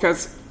salt,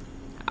 because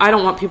I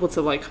don't want people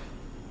to, like,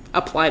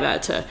 apply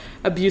that to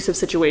abusive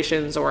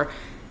situations or,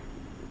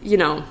 you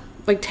know,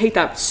 like, take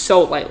that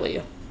so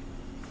lightly.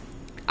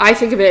 I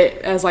think of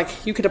it as,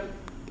 like, you could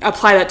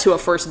apply that to a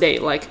first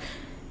date. Like,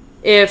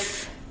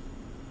 if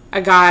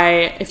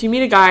you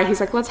meet a guy, he's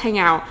like, let's hang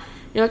out.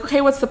 You're like,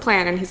 okay, what's the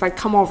plan? And he's like,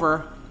 come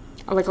over.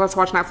 Or like, let's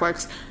watch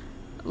Netflix.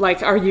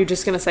 Like, are you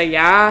just going to say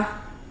yeah?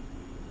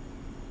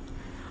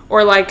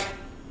 Or like,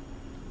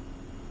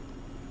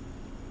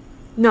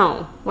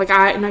 no. Like,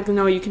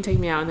 no, you can take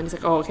me out. And then he's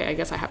like, oh, okay, I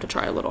guess I have to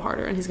try a little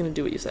harder. And he's going to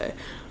do what you say.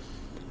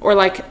 Or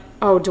like,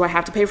 oh, do I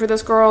have to pay for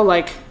this girl?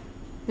 Like,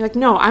 you're like,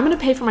 no, I'm going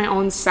to pay for my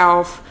own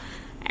self.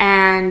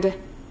 And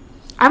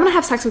I'm going to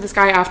have sex with this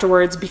guy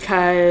afterwards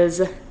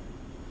because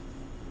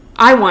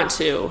I want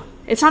to.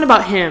 It's not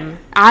about him.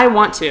 I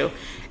want to.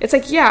 It's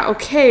like, yeah,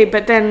 okay,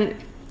 but then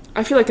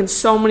I feel like in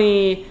so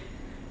many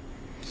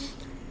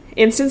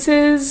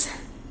instances,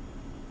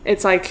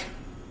 it's like,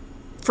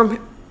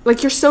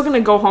 you're still going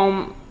to go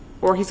home,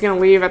 or he's going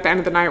to leave at the end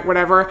of the night,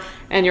 whatever,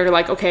 and you're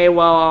like, okay,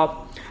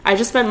 well, I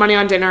just spent money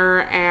on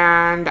dinner,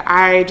 and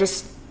I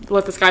just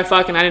let this guy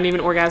fuck, and I didn't even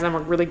orgasm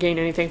or really gain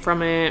anything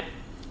from it,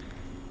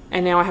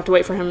 and now I have to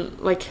wait for him,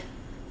 like,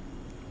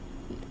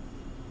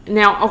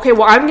 now, okay,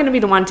 well, I'm going to be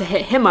the one to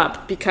hit him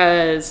up,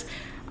 because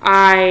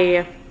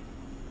I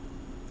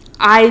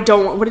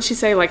don't, what did she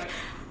say, like,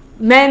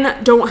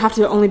 men don't have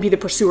to only be the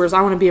pursuers,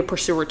 I want to be a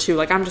pursuer too,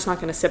 like, I'm just not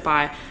going to sit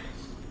by.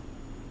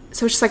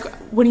 So it's just like,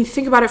 when you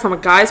think about it from a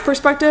guy's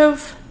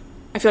perspective,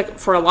 I feel like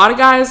for a lot of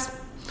guys,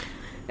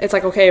 it's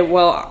like, okay,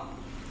 well,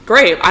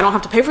 great, I don't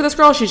have to pay for this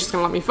girl, she's just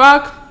going to let me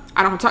fuck,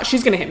 I don't have to,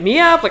 she's going to hit me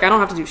up, like, I don't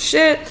have to do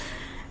shit,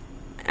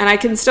 and I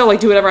can still,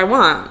 like, do whatever I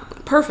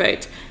want,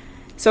 perfect.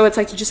 So it's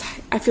like, you just,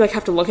 I feel like,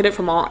 have to look at it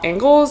from all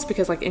angles,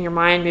 because, like, in your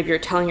mind, maybe you're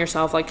telling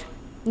yourself, like,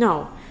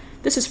 no,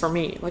 this is for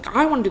me, like,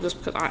 I want to do this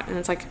because and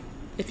it's like,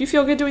 if you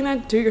feel good doing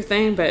that, do your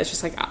thing, but it's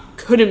just like,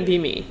 couldn't be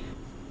me.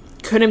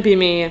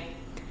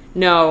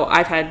 No,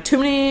 I've had too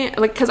many,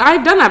 like, because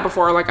I've done that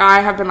before, like,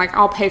 I have been like,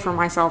 I'll pay for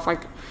myself,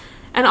 like,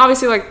 and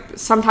obviously, like,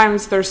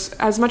 sometimes there's,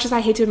 as much as I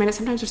hate to admit it,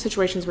 sometimes there's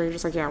situations where you're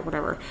just like, yeah,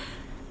 whatever,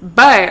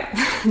 but,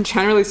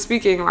 generally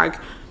speaking, like,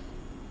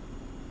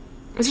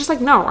 it's just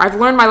like, no, I've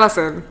learned my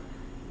lesson.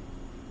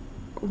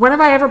 When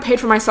have I ever paid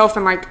for myself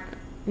and, like,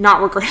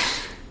 not regret?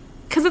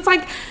 Because it's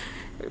like,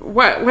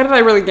 what did I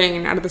really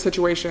gain out of the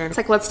situation? It's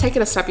like, let's take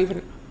it a step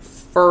even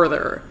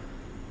further.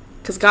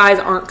 Because guys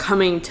aren't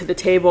coming to the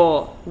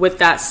table with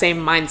that same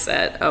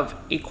mindset of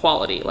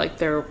equality. Like,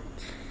 they're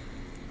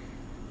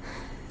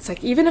It's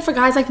like, even if a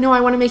guy's like, no,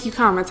 I want to make you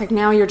come, it's like,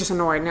 now you're just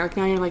annoyed. Now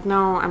you're like,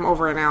 no, I'm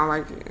over it now.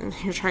 Like,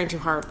 you're trying too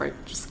hard.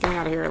 Like, just get me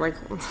out of here.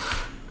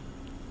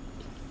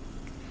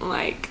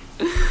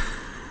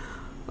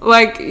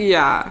 Like,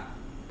 yeah.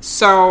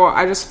 So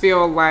I just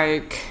feel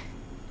like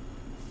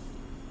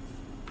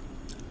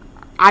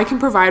I can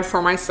provide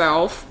for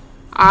myself.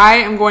 I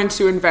am going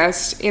to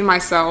invest in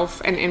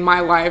myself and in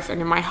my life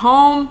and in my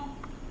home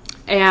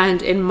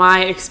and in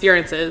my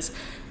experiences.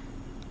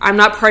 I'm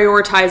not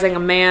prioritizing a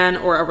man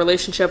or a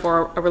relationship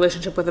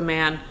with a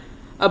man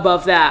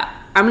above that.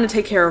 I'm going to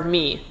take care of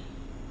me.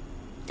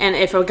 And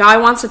if a guy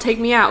wants to take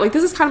me out, like,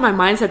 this is kind of my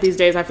mindset these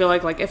days. I feel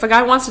like if a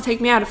guy wants to take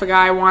me out, if a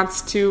guy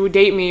wants to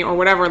date me or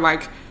whatever,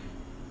 like,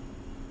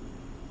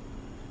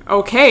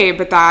 okay,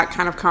 but that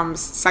kind of comes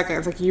second.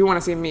 It's like, you want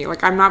to see me.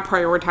 Like, I'm not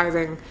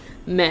prioritizing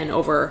men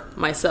over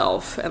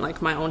myself and,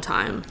 like, my own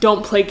time.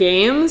 Don't play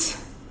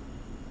games,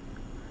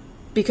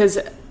 because,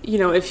 you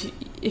know,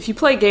 if you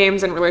play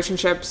games in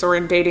relationships or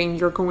in dating,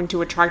 you're going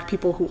to attract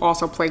people who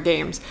also play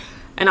games.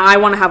 And I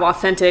want to have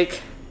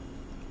authentic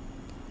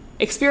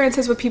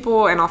experiences with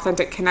people and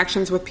authentic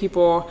connections with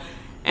people.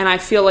 And I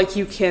feel like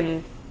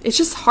it's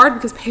just hard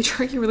because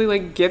patriarchy really,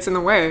 like, gets in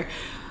the way.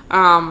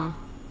 So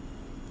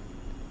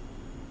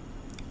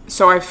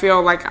I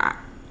feel like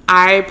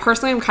I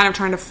personally am kind of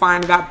trying to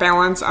find that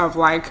balance of,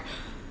 like,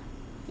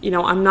 you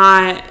know, I'm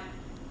not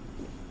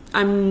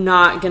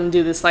going to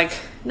do this, like,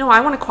 no,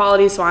 I want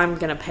equality, so I'm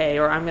going to pay,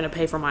 or I'm going to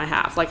pay for my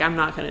half. Like, I'm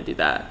not going to do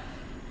that.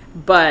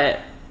 But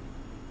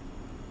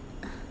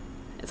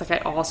it's like, I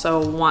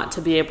also want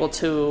to be able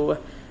to,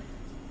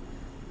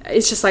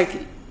 it's just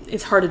like,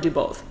 it's hard to do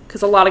both.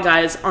 Because a lot of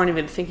guys aren't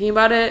even thinking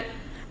about it,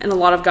 and a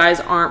lot of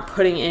guys aren't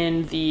putting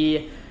in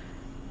the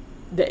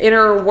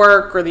inner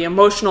work or the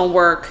emotional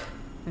work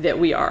that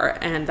we are.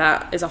 And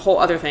that is a whole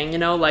other thing, you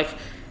know, like,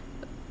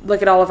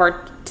 look at all of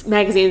our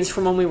magazines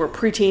from when we were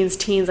preteens,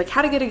 teens, like,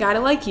 how to get a guy to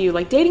like you,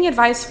 like, dating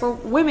advice for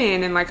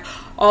women, and, like,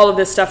 all of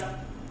this stuff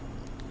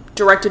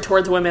directed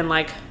towards women,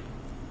 like,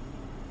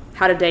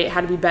 how to date,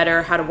 how to be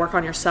better, how to work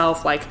on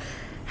yourself, like,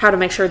 how to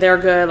make sure they're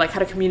good, like, how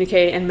to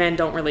communicate, and men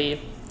don't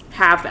really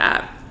have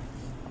that.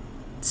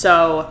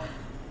 So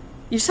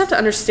you just have to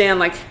understand,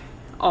 like,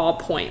 all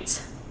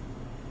points.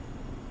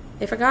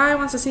 If a guy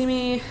wants to see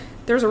me,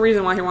 there's a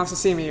reason why he wants to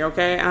see me,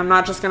 okay? And I'm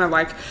not just gonna,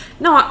 like,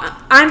 no,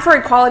 I'm for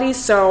equality,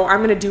 so I'm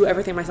gonna do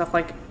everything myself.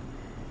 Like,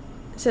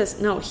 it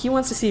says, no, he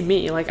wants to see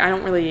me. Like, I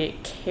don't really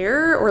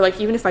care, or, like,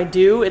 even if I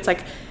do, it's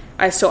like,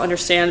 I still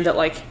understand that,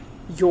 like,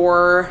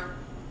 you're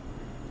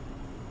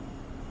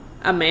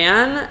a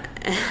man,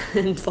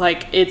 and,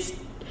 like, it's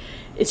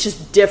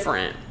just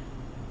different.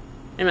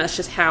 And that's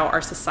just how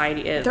our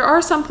society is. There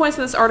are some points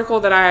in this article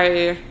that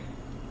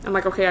I'm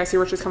like, okay, I see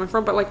where she's coming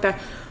from, but, like,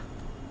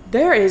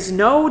 there is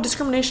no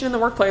discrimination in the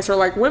workplace, or,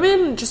 like,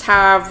 women just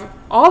have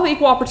all the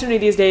equal opportunity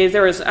these days.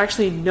 There is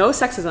actually no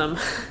sexism.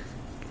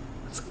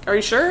 Are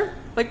you sure?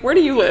 Like, where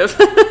do you live?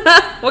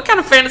 What kind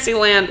of fantasy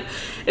land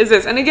is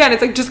this? And again,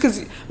 it's like, just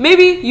because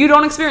maybe you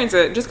don't experience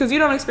it. Just because you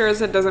don't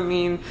experience it doesn't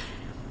mean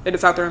that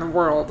it's out there in the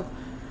world.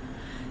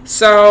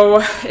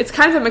 So it's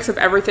kind of a mix of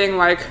everything.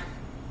 Like,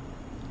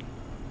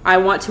 I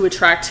want to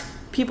attract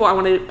people. I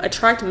want to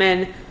attract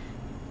men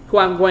who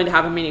I'm going to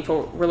have a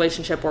meaningful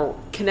relationship or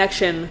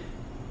connection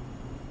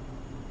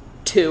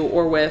to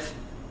or with.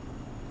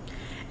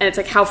 And it's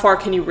like, how far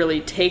can you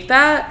really take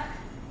that?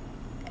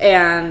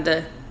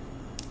 And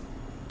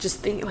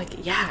just think,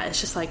 like, yeah,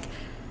 it's just like,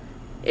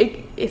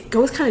 it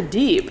goes kind of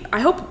deep.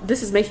 I hope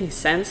this is making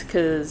sense,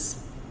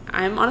 because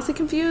I'm honestly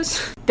confused.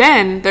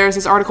 Then there's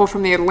this article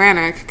from The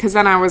Atlantic, because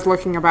then I was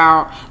looking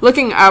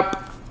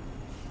up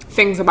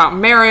things about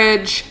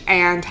marriage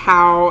and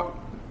how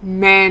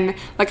men,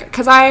 like,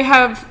 because I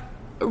have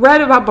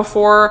read about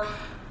before,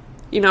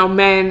 you know,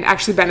 men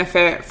actually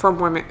benefit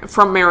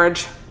from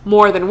marriage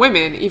more than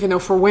women, even though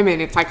for women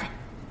it's like,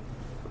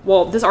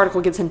 well, this article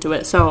gets into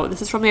it. So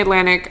this is from The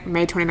Atlantic,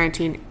 May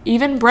 2019.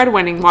 Even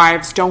breadwinning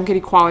wives don't get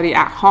equality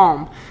at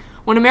home.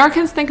 When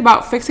Americans think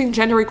about fixing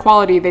gender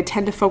equality, they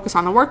tend to focus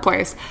on the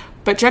workplace.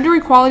 But gender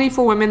equality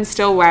for women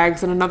still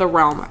lags in another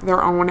realm,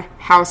 their own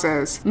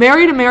houses.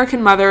 Married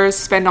American mothers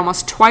spend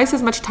almost twice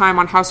as much time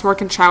on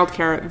housework and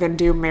childcare than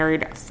do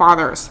married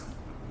fathers.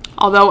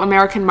 Although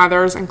American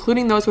mothers,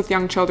 including those with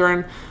young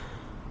children,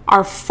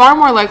 are far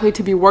more likely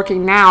to be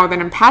working now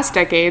than in past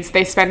decades,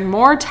 they spend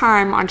more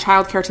time on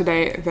childcare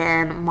today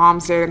than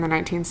moms did in the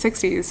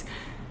 1960s.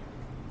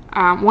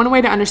 One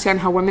way to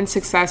understand how women's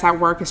success at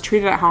work is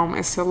treated at home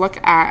is to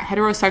look at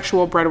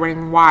heterosexual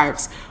breadwinning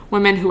wives,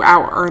 women who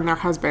out-earn their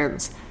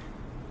husbands.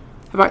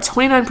 About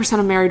 29%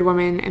 of married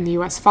women in the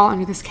U.S. fall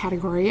under this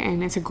category,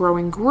 and it's a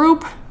growing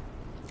group.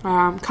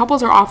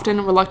 Couples are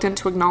often reluctant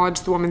to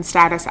acknowledge the woman's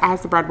status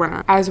as the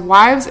breadwinner. As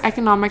wives'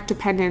 economic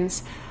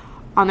dependence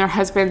on their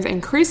husbands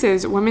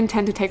increases, women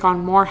tend to take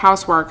on more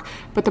housework,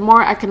 but the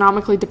more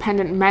economically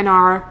dependent men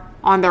are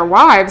on their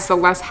wives, the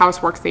less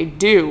housework they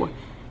do.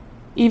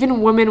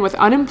 Even women with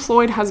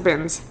unemployed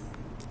husbands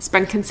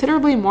spend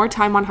considerably more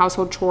time on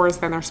household chores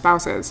than their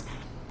spouses.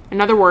 In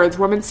other words,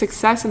 women's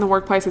success in the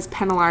workplace is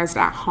penalized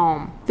at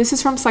home. This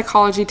is from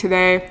Psychology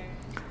Today.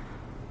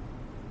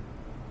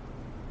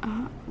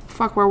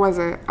 Where was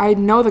it? I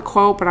know the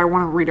quote, but I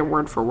want to read it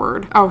word for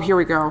word. Oh, here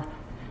we go.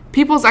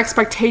 People's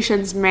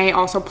expectations may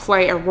also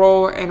play a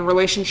role in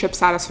relationship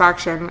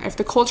satisfaction. If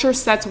the culture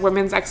sets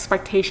women's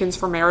expectations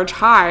for marriage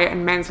high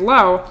and men's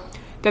low,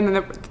 then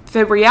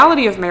the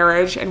reality of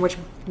marriage, in which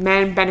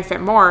men benefit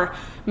more,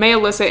 may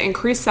elicit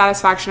increased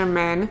satisfaction in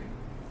men.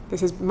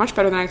 This is much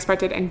better than I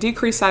expected, and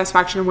decreased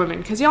satisfaction in women.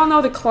 Because y'all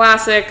know the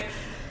classic,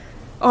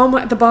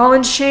 the ball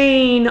and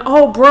chain.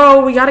 Oh,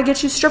 bro, we got to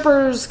get you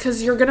strippers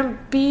because you're going to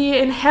be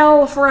in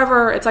hell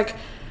forever. It's like,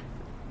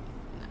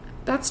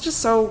 that's just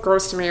so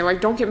gross to me. Like,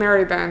 don't get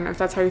married then, if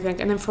that's how you think.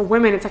 And then for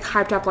women, it's like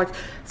hyped up, like,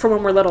 from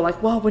when we're little.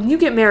 Like, well, when you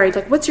get married,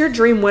 like, what's your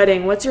dream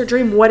wedding? What's your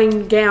dream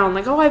wedding gown?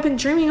 Like, oh, I've been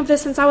dreaming of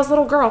this since I was a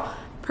little girl.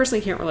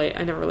 Personally, can't relate.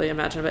 I never really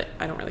imagined it.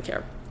 I don't really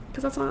care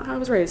because that's not how I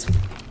was raised.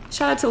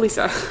 Shout out to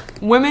Lisa.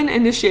 Women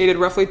initiated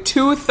roughly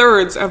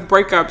 2/3 of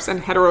breakups in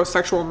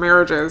heterosexual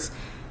marriages.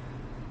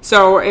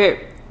 So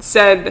it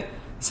said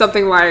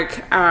something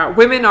like,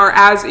 women are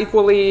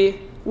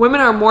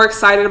more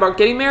excited about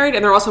getting married,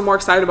 and they're also more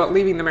excited about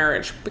leaving the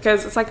marriage.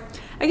 Because it's like,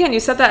 again, you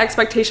set that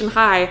expectation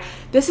high.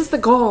 This is the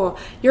goal.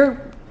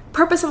 Your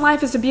purpose in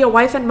life is to be a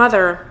wife and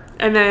mother.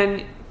 And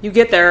then you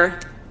get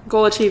there,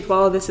 goal achieved.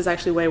 Well, this is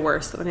actually way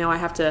worse. Now I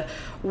have to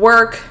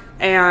work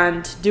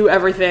and do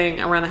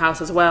everything around the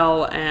house as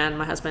well, and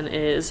my husband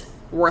is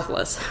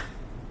worthless.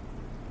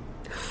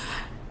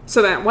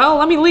 So then, well,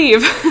 let me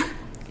leave.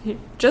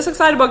 Just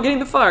excited about getting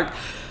the fuck.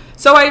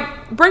 So I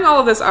bring all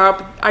of this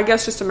up, I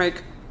guess, just to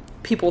make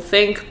people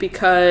think,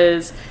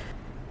 because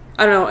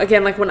I don't know,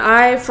 again, like when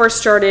I first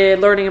started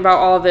learning about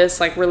all of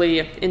this, like really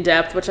in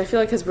depth, which I feel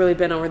like has really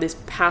been over these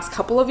past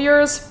couple of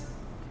years,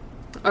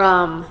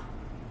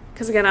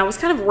 because again, I was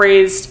kind of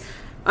raised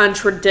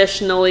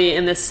untraditionally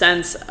in the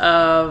sense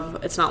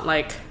of, it's not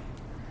like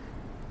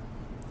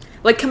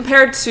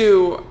compared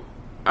to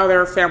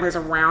other families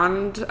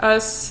around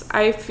us,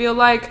 I feel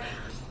like,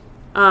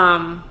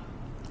 so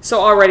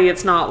already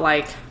it's not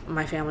like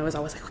my family was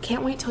always like,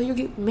 can't wait till you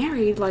get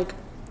married. Like,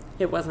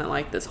 it wasn't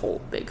like this whole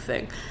big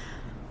thing,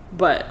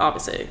 but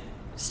obviously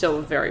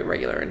still very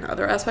regular in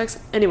other aspects.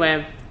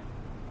 Anyway,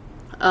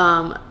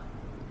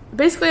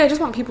 basically I just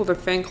want people to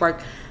think, like,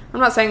 I'm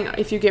not saying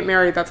if you get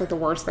married, that's like the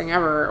worst thing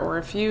ever, or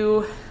if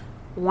you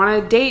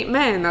want to date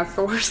men, that's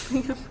the worst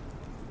thing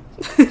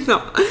ever.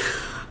 No.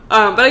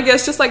 But I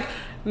guess just like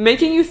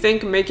making you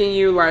think, making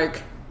you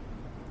like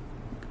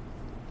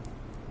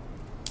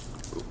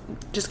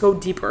just go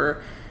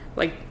deeper,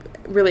 like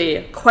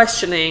really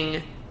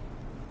questioning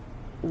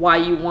why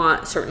you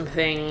want certain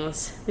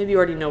things. Maybe you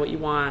already know what you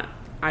want.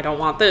 I don't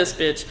want this,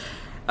 bitch.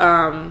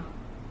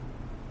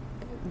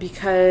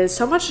 Because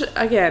so much,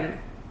 again,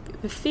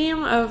 the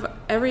theme of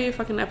every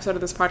fucking episode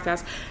of this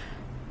podcast,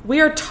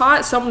 we are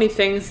taught so many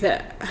things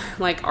that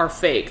like are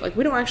fake. Like,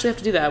 we don't actually have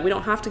to do that. We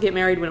don't have to get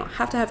married. We don't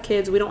have to have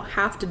kids. We don't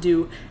have to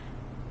do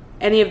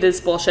any of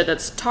this bullshit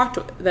that's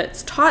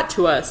taught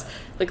to us,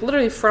 like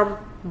literally from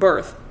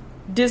birth.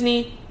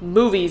 Disney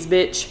movies,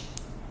 bitch.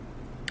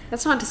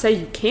 That's not to say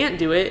you can't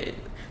do it.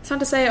 It's not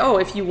to say, oh,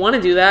 if you want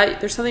to do that,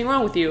 there's something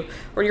wrong with you,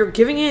 or you're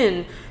giving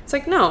in. It's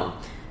like, no.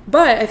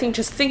 But I think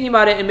just thinking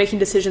about it and making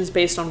decisions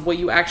based on what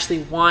you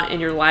actually want in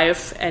your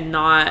life, and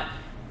not,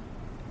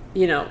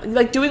 you know,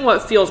 like doing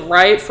what feels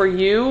right for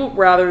you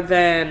rather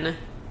than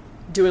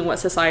doing what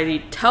society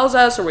tells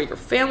us, or what your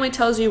family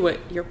tells you, what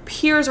your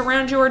peers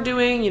around you are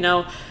doing, you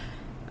know.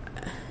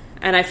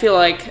 And I feel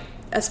like,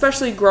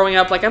 especially growing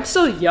up, like I'm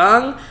still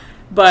young,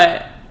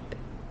 but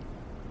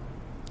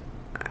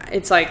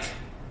it's like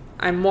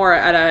I'm more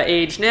at an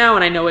age now,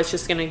 and I know it's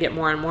just going to get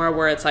more and more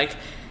where it's like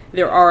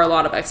there are a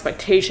lot of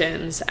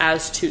expectations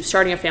as to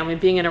starting a family,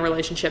 being in a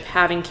relationship,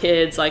 having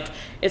kids. Like,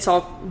 it's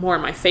all more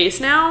in my face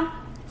now.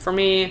 For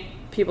me,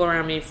 people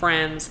around me,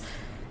 friends,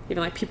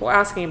 even like people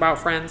asking about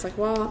friends, like,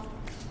 well,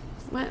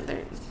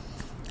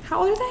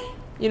 how old are they?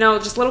 You know,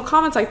 just little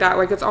comments like that.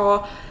 Like, it's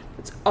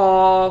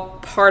all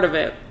part of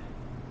it.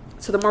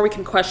 So the more we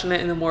can question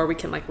it, and the more we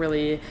can like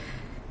really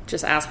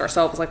just ask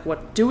ourselves, like,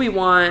 what do we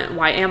want?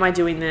 Why am I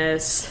doing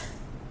this?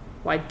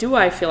 Why do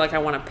I feel like I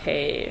want to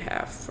pay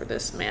half for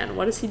this man?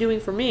 What is he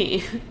doing for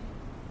me?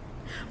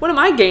 What am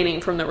I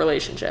gaining from the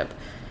relationship?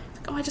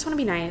 Like, oh, I just want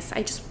to be nice.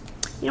 I just,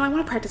 I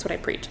want to practice what I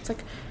preach. It's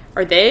like,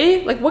 are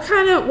they, like, what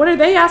are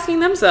they asking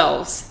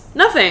themselves?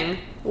 Nothing.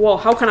 Well,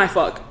 how can I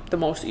fuck the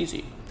most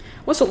easy?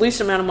 What's the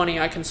least amount of money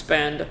I can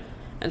spend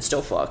and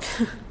still fuck?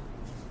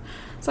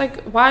 It's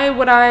like, why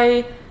would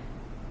I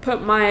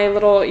put my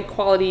little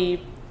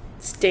equality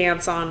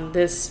stance on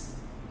this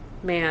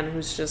man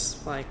who's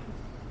just like,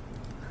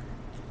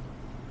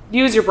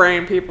 use your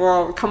brain,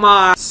 people. Come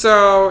on.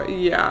 So,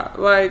 yeah,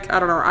 like, I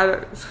don't know.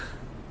 I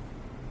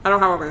don't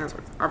have all the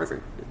answers, obviously.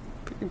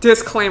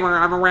 Disclaimer,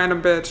 I'm a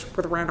random bitch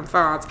with random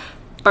thoughts.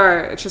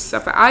 But it's just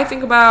stuff that I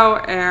think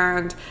about,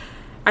 and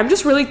I'm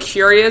just really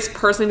curious,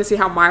 personally, to see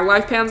how my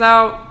life pans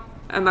out.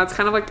 And that's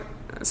kind of, like,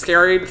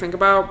 scary to think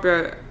about,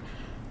 but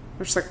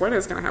I'm just like, what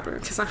is going to happen?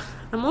 Because I'm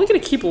only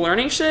going to keep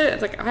learning shit.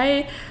 It's like,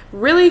 I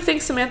really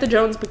think Samantha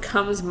Jones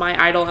becomes my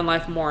idol in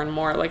life more and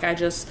more. Like,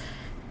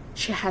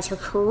 she has her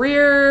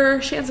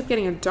career. She ends up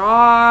getting a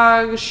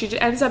dog. She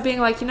ends up being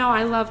like,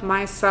 I love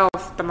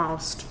myself the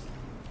most.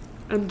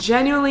 And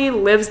genuinely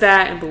lives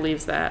that and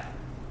believes that.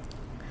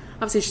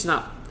 Obviously, she's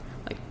not,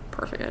 like,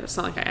 perfect. It's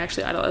not like I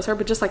actually idolize her,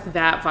 but just, like,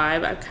 that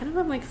vibe.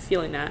 I'm like,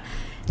 feeling that.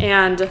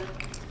 And I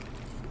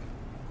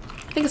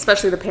think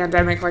especially the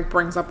pandemic, like,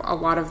 brings up a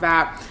lot of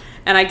that.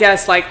 And I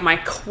guess, like, my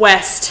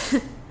quest,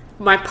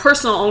 my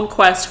personal own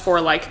quest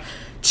for, like,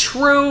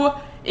 true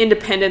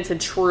independence and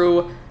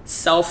true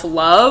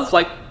self-love,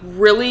 like,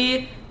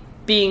 really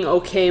being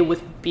okay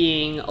with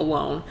being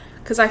alone.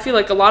 Because I feel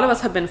like a lot of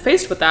us have been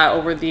faced with that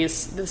over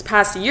this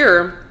past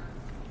year.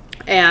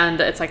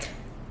 And it's like,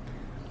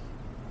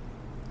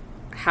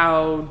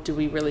 how do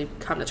we really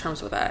come to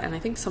terms with that? And I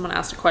think someone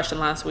asked a question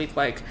last week,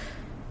 like,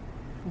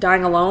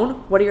 dying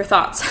alone, what are your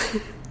thoughts?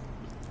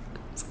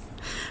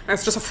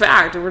 That's just a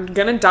fact. We're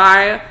gonna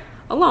die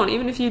alone.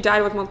 Even if you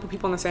died with multiple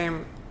people in the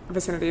same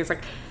vicinity, it's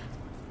like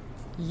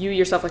you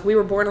yourself, like, we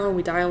were born alone,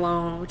 we die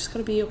alone, we're just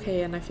gonna be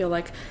okay. And I feel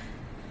like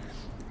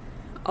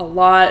a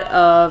lot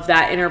of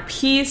that inner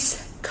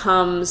peace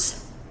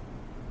comes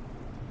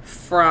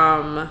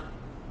from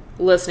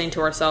listening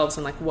to ourselves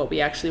and, like, what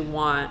we actually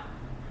want,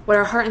 what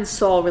our heart and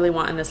soul really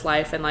want in this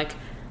life, and, like,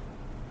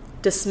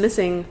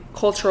 dismissing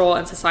cultural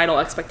and societal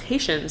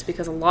expectations,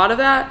 because a lot of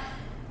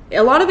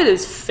it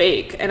is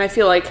fake. And I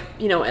feel like,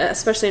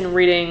 especially in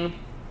reading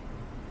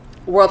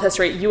world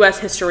history, U.S.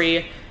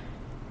 history,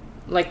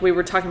 like we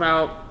were talking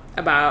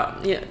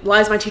about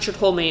lies my teacher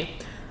told me,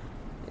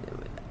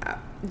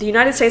 the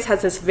United States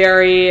has this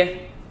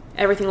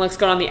everything looks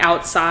good on the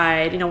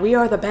outside. We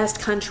are the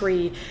best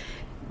country.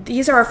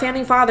 These are our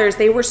founding fathers.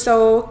 They were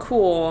so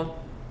cool.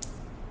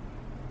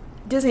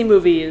 Disney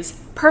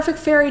movies, perfect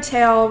fairy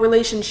tale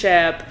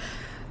relationship,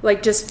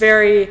 like, just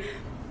very...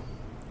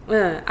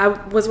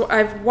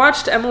 I've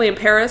watched Emily in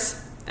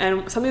Paris,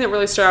 and something that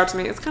really stood out to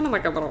me, it's kind of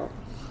like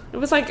it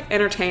was, like,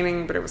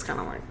 entertaining, but it was kind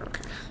of like,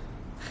 okay,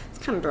 it's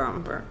kind of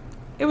dumb, but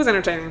it was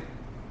entertaining.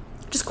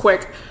 Just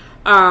quick.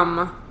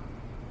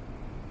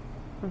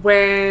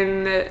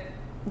 When,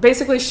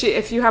 basically,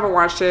 if you haven't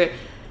watched it,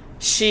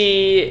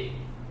 she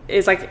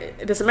is,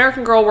 like, this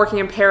American girl working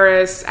in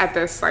Paris at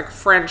this, like,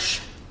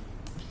 French,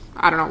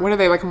 I don't know, what are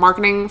they, like,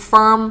 marketing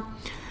firm,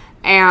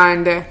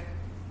 and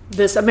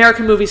this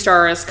American movie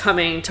star is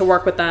coming to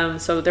work with them,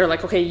 so they're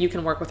like, okay, you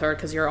can work with her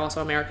because you're also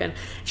American.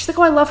 She's like,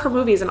 oh, I love her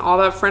movies, and all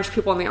the French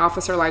people in the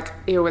office are like,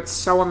 ew, it's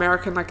so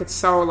American, like, it's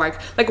so, like,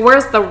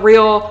 where's the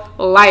real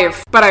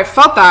life? But I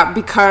felt that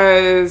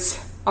because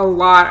a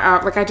lot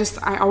of, like,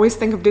 I always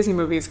think of Disney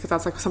movies, because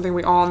that's, like, something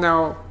we all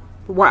know,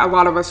 what a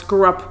lot of us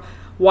grew up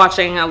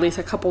watching at least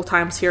a couple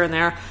times here and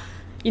there.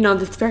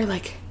 It's very,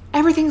 like,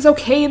 everything's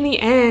okay in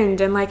the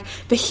end, and, like,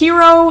 the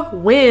hero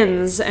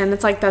wins, and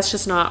it's like, that's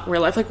just not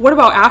real life. Like, what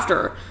about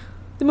after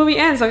the movie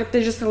ends? Like,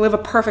 they're just gonna live a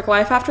perfect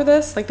life after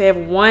this? Like, they have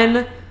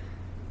one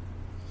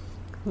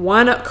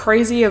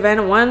crazy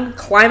event, one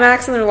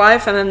climax in their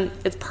life, and then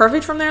it's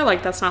perfect from there?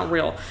 Like, that's not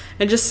real.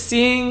 And just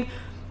seeing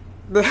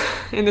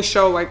in the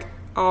show, like,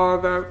 all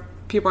the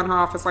people in her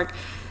office, like,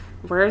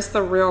 where's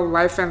the real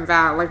life in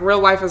that? Like, real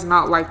life is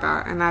not like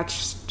that. And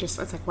that's just,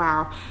 it's like,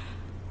 wow.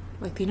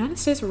 Like, the United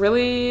States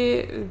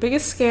really,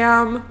 biggest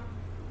scam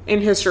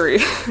in history.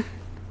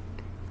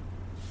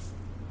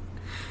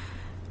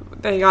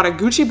 They got a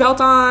Gucci belt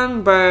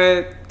on,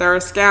 but they're a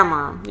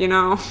scammer,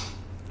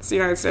 It's the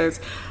United States.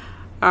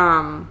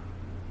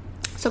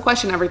 So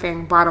question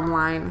everything, bottom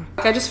line.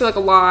 Like, I just feel like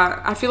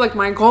I feel like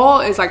my goal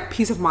is, like,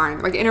 peace of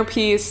mind. Like, inner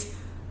peace,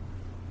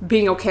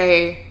 being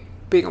okay,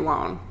 being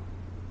alone.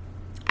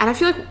 And I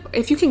feel like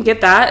if you can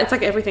get that, it's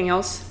like everything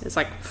else is,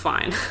 like,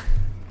 fine.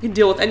 You can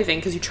deal with anything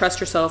because you trust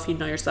yourself, you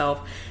know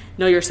yourself,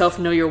 know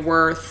your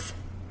worth.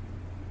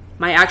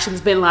 My actions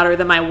been louder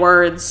than my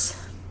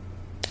words.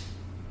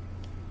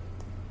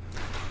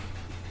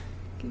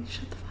 Can you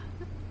shut the fuck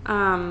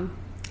up?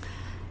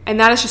 And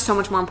that is just so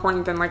much more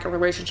important than, like, a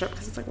relationship,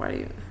 because it's like, why do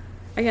you...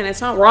 Again,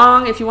 it's not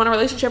wrong if you want a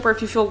relationship or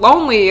if you feel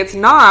lonely. It's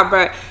not,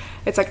 but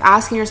it's like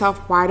asking yourself,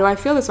 why do I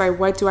feel this way?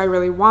 What do I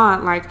really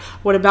want? Like,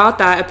 what about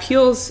that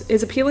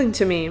is appealing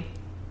to me?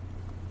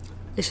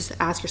 It's just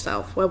ask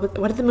yourself, what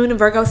did the moon in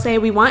Virgo say?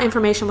 We want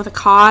information with a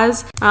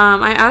cause.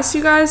 I asked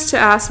you guys to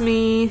ask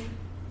me...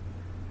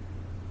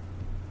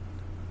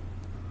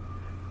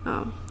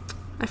 Oh,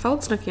 I followed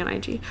Snooki on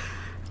IG.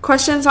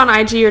 Questions on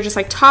IG are just,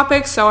 like,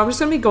 topics, so I'm just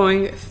going to be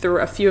going through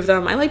a few of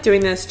them. I like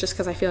doing this just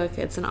because I feel like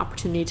it's an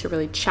opportunity to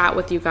really chat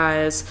with you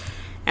guys,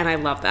 and I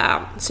love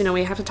that. So,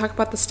 we have to talk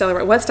about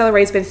what Stella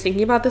Rae's been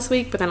thinking about this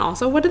week, but then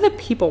also, what do the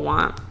people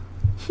want?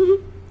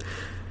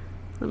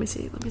 Let me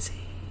see.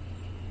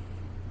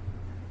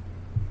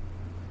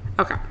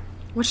 Okay,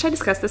 what should I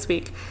discuss this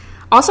week?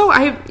 Also, how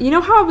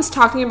I was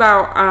talking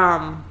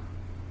about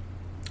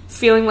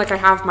feeling like I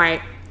have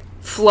my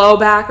flow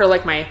back, or,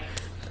 like, my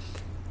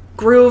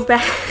groove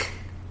back.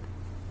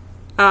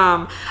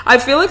 I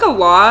feel like a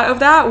lot of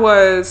that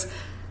was,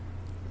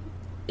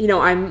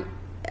 I'm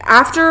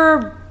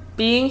after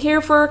being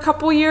here for a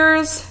couple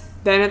years,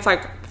 then it's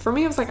like, for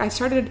me, it was like I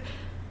started,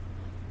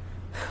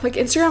 like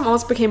Instagram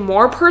almost became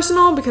more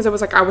personal because it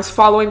was like I was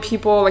following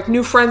people, like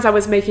new friends I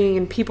was making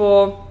and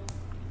people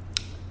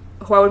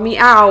who I would meet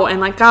out and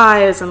like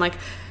guys, and like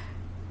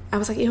I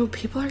was like, ew,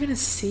 people are gonna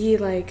see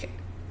like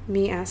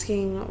me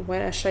asking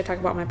what should I talk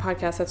about on my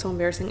podcast, that's so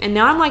embarrassing. And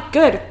now I'm like,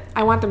 good,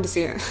 I want them to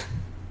see it.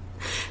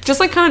 Just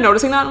like kind of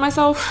noticing that in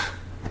myself.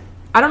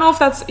 I don't know if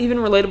that's even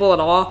relatable at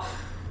all,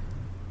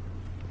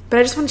 but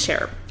I just want to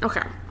share.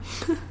 Okay.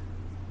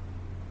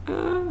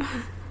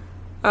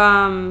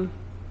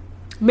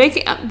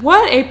 Making,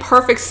 what a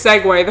perfect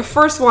segue. The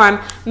first one,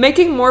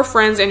 making more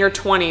friends in your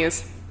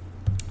 20s.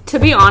 To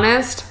be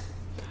honest,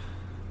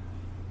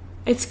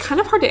 it's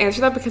kind of hard to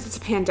answer that because it's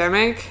a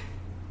pandemic.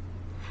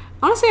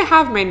 Honestly, I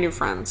have made new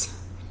friends,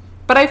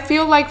 but I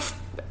feel like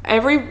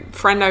every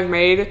friend I've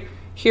made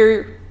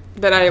here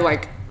that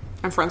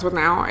I'm friends with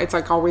now, it's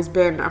like always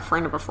been a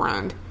friend of a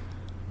friend.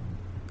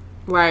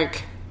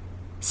 Like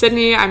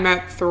Sydney, I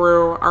met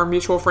through our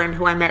mutual friend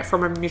who I met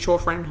from a mutual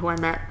friend who I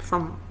met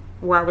from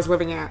where I was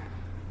living at.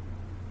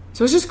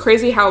 So it's just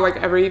crazy how like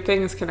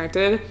everything is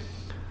connected.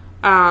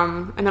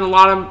 And then a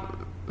lot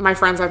of my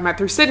friends I've met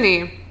through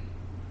Sydney.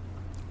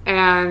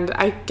 And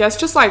I guess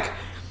just like,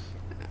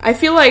 I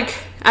feel like,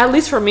 at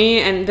least for me,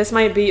 and this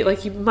might be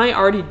like, you might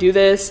already do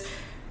this,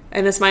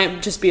 and this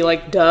might just be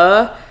like,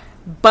 duh,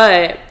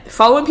 but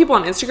following people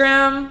on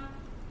Instagram,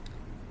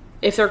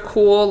 if they're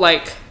cool,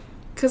 like,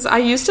 because I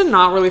used to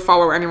not really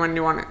follow anyone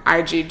new on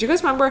IG. Do you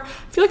guys remember? I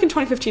feel like in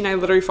 2015, I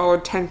literally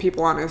followed 10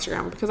 people on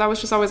Instagram because I was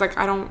just always like,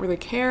 I don't really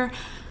care.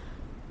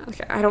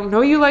 Like, I don't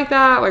know you like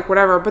that, like,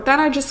 whatever. But then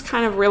I just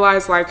kind of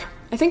realized, like,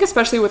 I think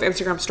especially with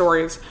Instagram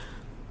stories,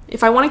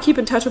 if I want to keep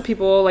in touch with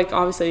people, like,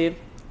 obviously,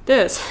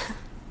 this.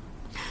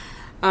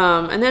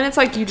 And then it's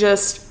like you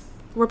just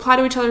reply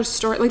to each other's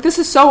story. Like, this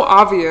is so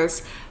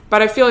obvious,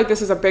 but I feel like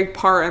this is a big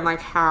part in,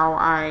 like, how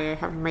I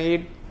have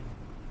made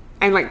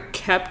and, like,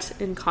 kept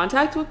in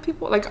contact with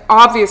people. Like,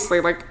 obviously.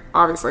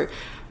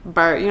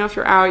 But, you know, if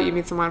you're out, you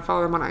meet someone,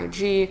 follow them on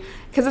IG.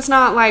 Because it's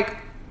not, like,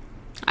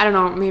 I don't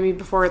know, maybe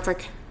before it's,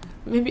 like,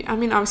 maybe, I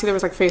mean, obviously there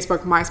was, like, Facebook,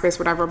 MySpace,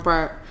 whatever,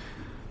 but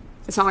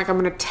it's not like I'm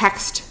going to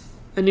text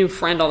a new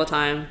friend all the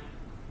time.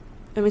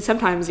 I mean,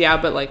 sometimes, yeah,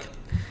 but, like,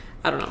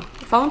 I don't know.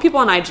 Following people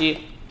on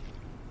IG.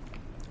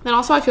 Then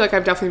also I feel like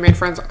I've definitely made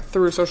friends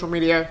through social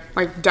media.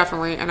 Like,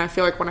 definitely. And I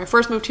feel like when I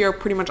first moved here,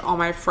 pretty much all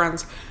my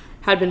friends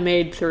had been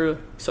made through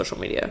social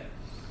media.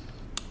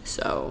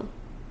 So,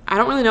 I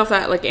don't really know if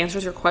that, like,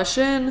 answers your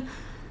question.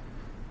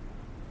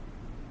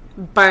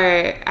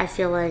 But I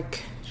feel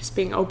like just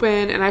being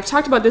open. And I've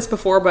talked about this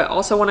before, but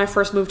also when I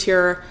first moved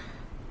here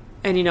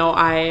and, you know,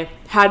 I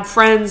had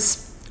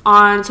friends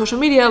on social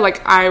media,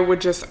 like, I would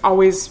just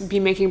always be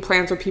making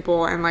plans with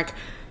people and, like,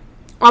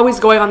 always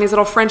going on these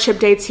little friendship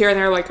dates here and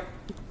there, like,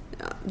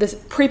 this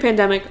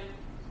pre-pandemic,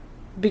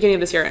 beginning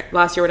of this year,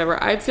 last year,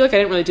 whatever. I feel like I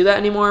didn't really do that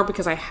anymore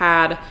because I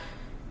had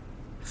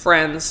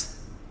friends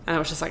and I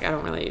was just like, I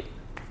don't really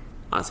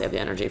honestly have the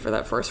energy for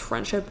that first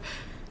friendship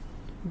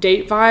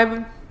date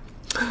vibe.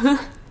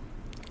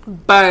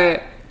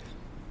 But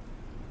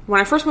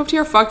when I first moved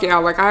here, fuck yeah,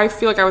 like, I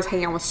feel like I was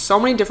hanging out with so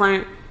many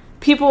different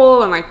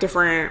people and, like,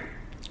 different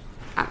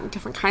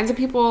kinds of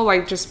people,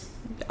 like, just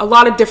a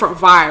lot of different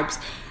vibes.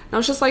 And I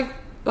was just like,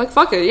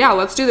 fuck it, yeah,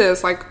 let's do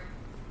this, like,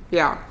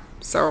 yeah.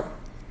 So,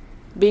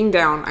 being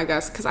down, I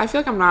guess, because I feel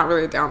like I'm not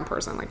really a down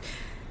person. Like,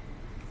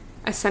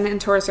 I sent it in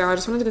Taurus, I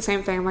just want to do the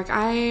same thing. Like,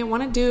 I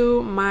want to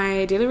do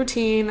my daily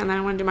routine, and then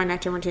I want to do my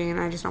nighttime routine, and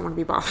I just don't want to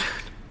be bothered.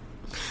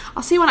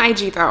 I'll see you on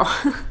IG, though.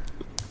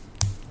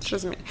 It's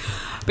just me.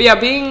 But yeah,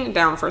 being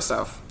down for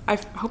stuff. I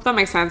hope that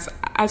makes sense.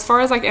 As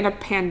far as, like, in a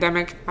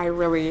pandemic, I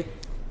really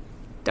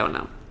don't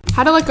know.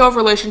 How to let go of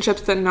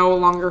relationships that no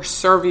longer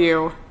serve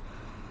you.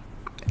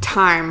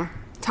 Time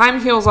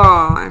heals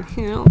all, and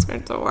heals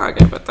good to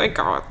wagon, but they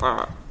go with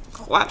the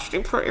clutch.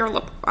 You put your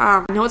lip.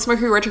 I know it's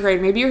Mercury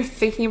retrograde. Maybe you're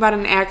thinking about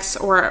an ex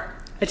or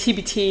a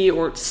TBT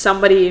or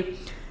somebody.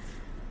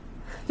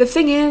 The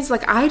thing is,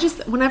 like,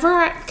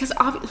 because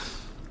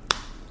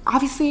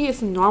obviously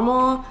it's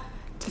normal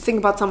to think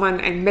about someone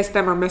and miss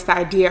them or miss the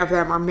idea of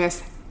them or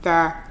miss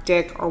the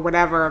dick or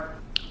whatever.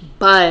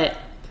 But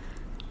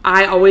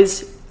I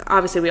always,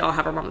 obviously we all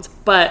have our moments,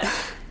 but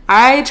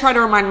I try to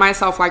remind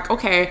myself, like,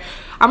 okay,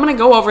 I'm going to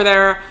go over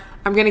there,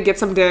 I'm going to get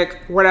some dick,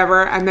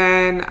 whatever, and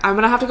then I'm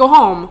going to have to go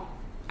home.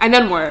 And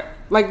then what?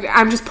 Like,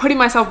 I'm just putting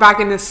myself back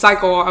in this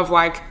cycle of,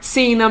 like,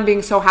 seeing them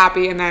being so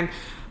happy. And then,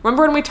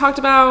 remember when we talked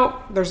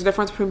about there's a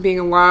difference between being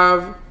in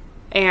love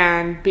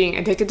and being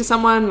addicted to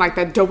someone? Like,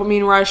 that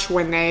dopamine rush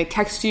when they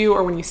text you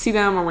or when you see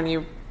them or when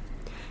you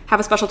have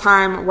a special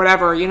time,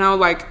 whatever, you know?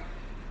 Like,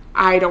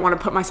 I don't want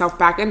to put myself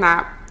back in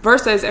that.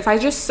 Versus, if I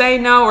just say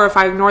no or if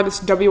I ignore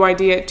this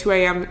WID at 2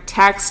 a.m.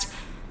 text,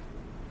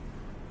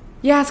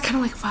 yeah, it's kind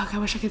of like, fuck, I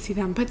wish I could see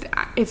them. But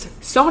it's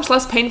so much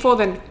less painful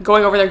than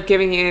going over there,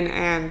 giving in,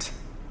 and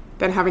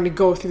then having to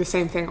go through the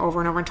same thing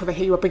over and over until they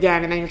hit you up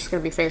again, and then you're just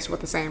going to be faced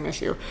with the same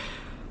issue.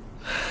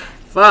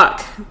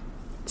 Fuck.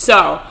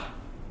 So,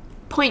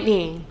 point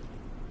being,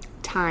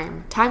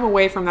 time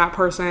away from that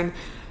person.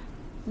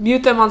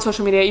 Mute them on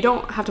social media. You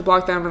don't have to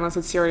block them unless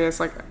it's serious.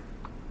 Like,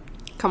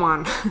 come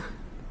on.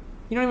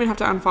 You don't even have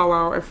to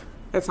unfollow if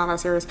it's not that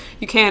serious.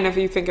 You can if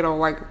you think it'll,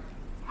 like,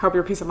 help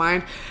your peace of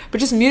mind. But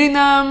just muting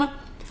them,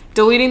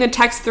 deleting the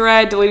text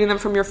thread, deleting them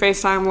from your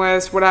FaceTime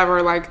list,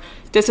 whatever, like,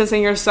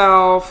 distancing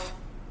yourself,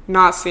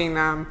 not seeing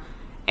them.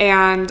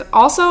 And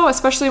also,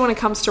 especially when it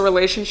comes to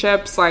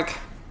relationships, like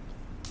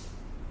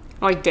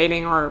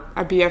dating or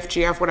a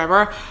BFGF,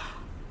 whatever,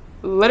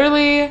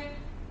 literally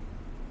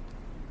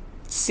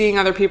seeing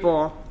other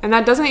people. And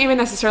that doesn't even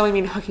necessarily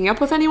mean hooking up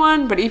with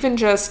anyone, but even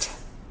just,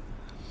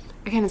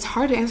 again, it's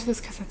hard to answer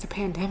this because it's a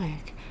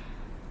pandemic.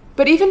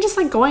 But even just,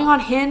 like, going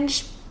on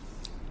Hinge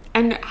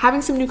and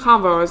having some new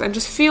convos and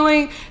just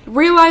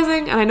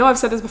realizing, and I know I've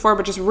said this before,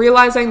 but just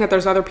realizing that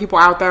there's other people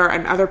out there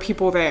and other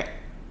people that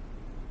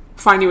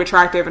find you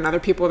attractive and other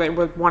people that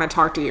would want to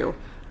talk to you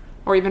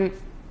or even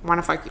want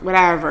to fuck you,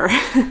 whatever.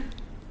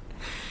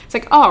 It's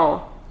like,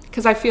 oh,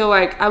 because I feel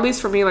like, at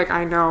least for me, like,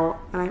 I know,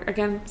 and I,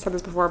 again, said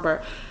this before,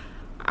 but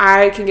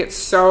I can get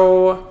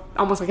so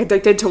almost, like,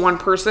 addicted to one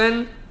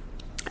person,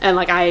 and,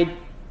 like,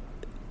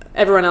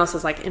 everyone else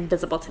is, like,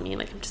 invisible to me.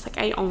 Like, I'm just like,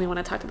 I only want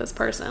to talk to this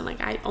person. Like,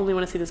 I only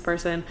want to see this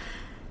person.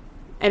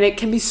 And it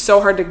can be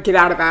so hard to get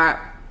out of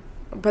that.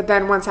 But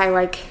then once I,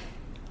 like,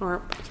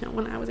 or, you know,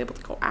 when I was able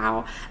to go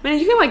out, I mean,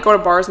 you can, like, go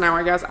to bars now,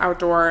 I guess,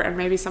 outdoor, and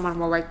maybe someone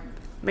will, like,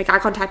 make eye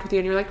contact with you,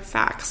 and you're like,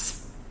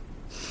 facts.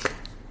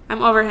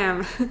 I'm over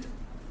him.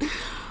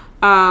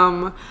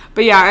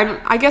 But yeah,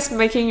 and I guess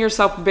making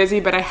yourself busy,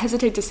 but I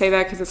hesitate to say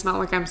that because it's not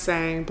like I'm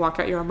saying block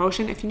out your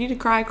emotion. If you need to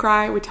cry,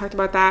 cry. We talked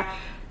about that.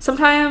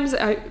 Sometimes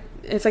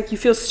it's like you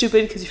feel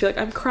stupid because you feel like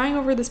I'm crying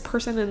over this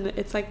person, and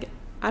it's like,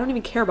 I don't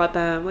even care about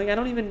them. Like, they're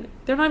not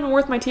even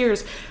worth my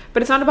tears.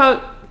 But it's not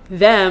about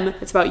them.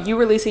 It's about you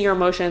releasing your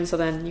emotions so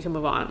then you can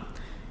move on.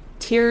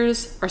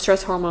 Tears are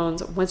stress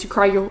hormones. Once you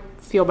cry, you'll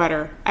feel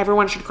better.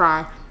 Everyone should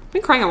cry. I've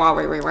been crying a lot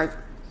lately, like,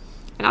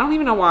 and I don't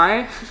even know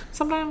why.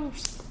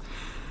 Sometimes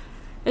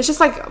it's just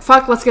like,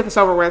 fuck, let's get this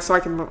over with so I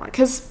can move on.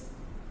 Because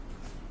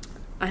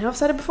I know I've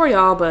said it before,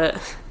 y'all, but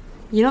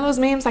you know those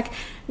memes, like,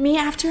 me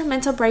after a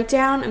mental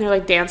breakdown, and they're,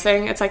 like,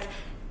 dancing? It's like,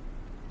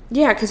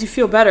 yeah, because you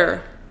feel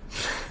better.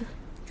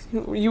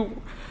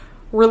 You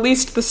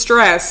released the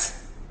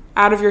stress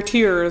out of your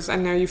tears,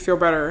 and now you feel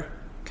better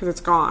because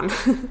it's gone.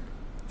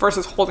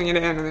 Versus holding it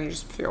in, and then you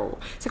just feel,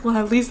 it's like, well,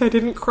 at least I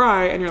didn't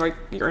cry, and you're like,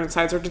 your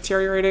insides are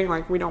deteriorating.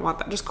 Like, we don't want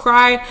that. Just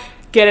cry,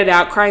 get it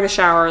out, cry in the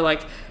shower,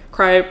 like,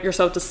 cry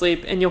yourself to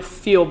sleep, and you'll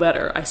feel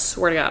better. I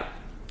swear to God.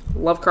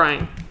 Love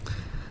crying.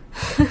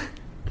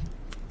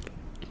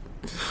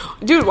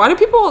 Dude, why do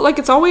people, like,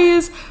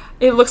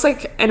 it looks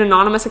like an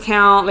anonymous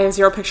account, they have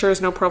 0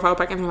 pictures, no profile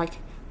pic, and they're like,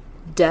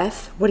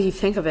 death? What do you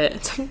think of it?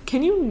 It's like,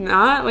 can you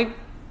not, like,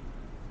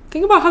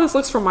 think about how this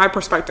looks from my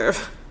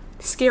perspective.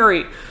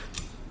 Scary.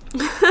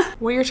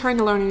 What you're trying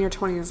to learn in your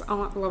 20s.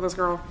 Oh, I love this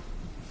girl.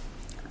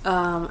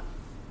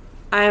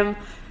 I'm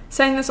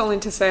saying this only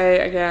to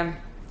say, again,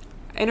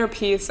 inner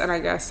peace and, I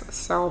guess,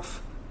 self-love,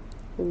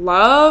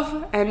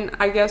 and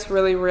I guess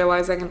really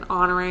realizing and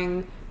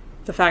honoring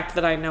the fact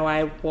that I know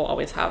I will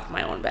always have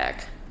my own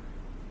back.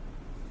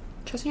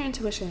 Trust your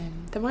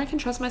intuition. The more I can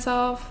trust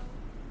myself,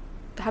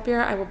 the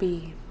happier I will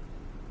be.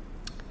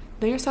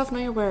 Know yourself, know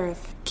your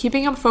worth.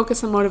 Keeping up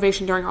focus and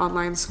motivation during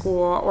online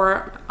school,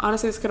 or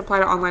honestly, this could apply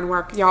to online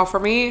work. Y'all, for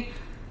me,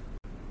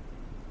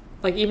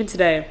 like, even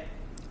today,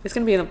 it's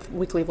going to be in a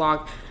weekly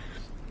vlog.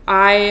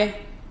 I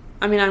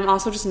mean, I'm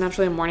also just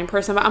naturally a morning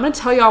person, but I'm going to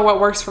tell y'all what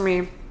works for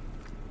me.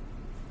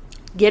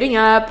 Getting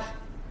up,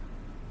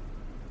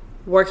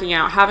 working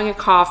out, having a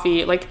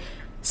coffee, like,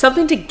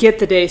 something to get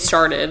the day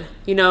started,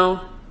 you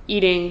know,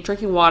 eating,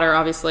 drinking water,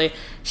 obviously,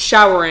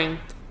 showering,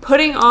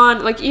 putting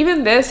on, like,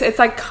 even this, it's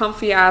like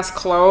comfy ass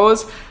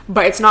clothes,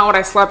 but it's not what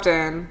I slept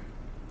in.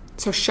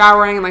 So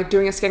showering and, like,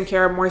 doing a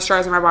skincare,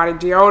 moisturizing my body,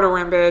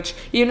 deodorant, bitch.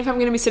 Even if I'm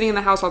going to be sitting in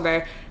the house all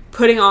day,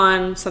 putting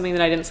on something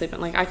that I didn't sleep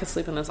in. Like, I could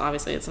sleep in this,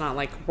 obviously. It's not,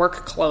 like,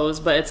 work clothes,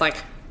 but it's, like,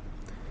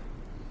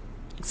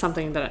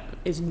 something that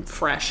is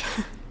fresh.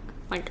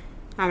 Like,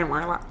 I didn't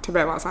wear it to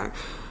bed last night.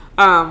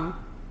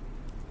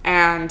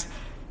 And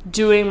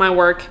doing my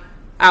work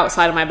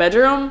outside of my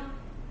bedroom.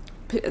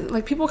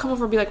 Like, people come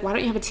over and be like, why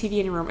don't you have a TV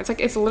in your room? It's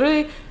like, it's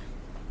literally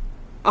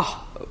a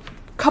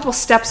couple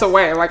steps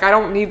away. Like, I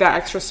don't need that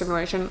extra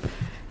stimulation.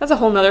 That's a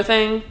whole nother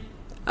thing.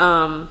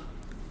 I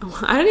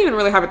didn't even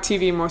really have a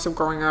TV most of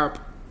growing up.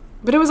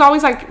 But it was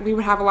always like, we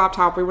would have a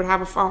laptop, we would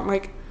have a phone.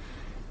 Like,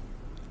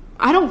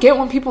 I don't get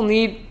when people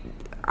need,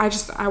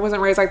 I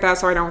wasn't raised like that,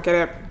 so I don't get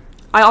it.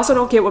 I also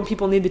don't get when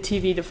people need the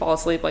TV to fall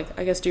asleep. Like,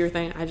 I guess do your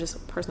thing. I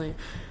just personally.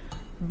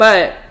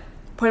 But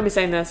point of me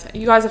saying this,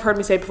 you guys have heard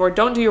me say before,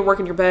 don't do your work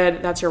in your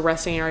bed. That's your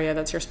resting area.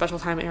 That's your special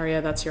time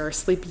area. That's your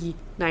sleepy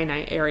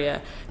night-night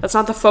area. That's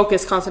not the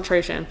focus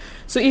concentration.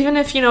 So even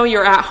if, you know,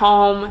 you're at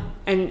home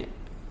and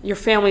your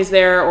family's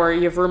there or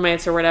you have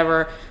roommates or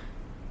whatever,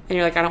 and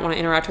you're like, I don't want to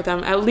interact with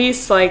them, at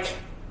least, like,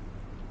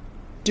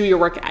 do your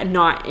work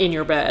not in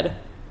your bed.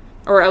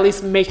 or at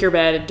least make your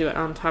bed and do it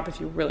on top if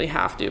you really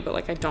have to. But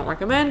like, I don't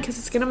recommend, because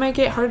it's going to make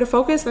it harder to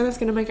focus, then it's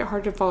going to make it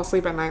hard to fall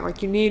asleep at night.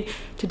 Like, you need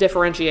to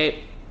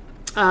differentiate.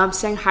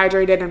 Staying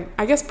hydrated, and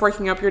I guess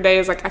breaking up your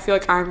days. Like, I feel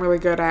like I'm really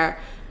good at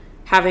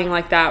having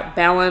like that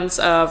balance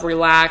of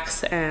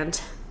relax and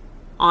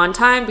on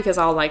time, because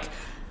I'll like,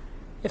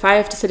 if I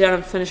have to sit down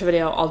and finish a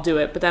video, I'll do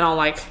it, but then I'll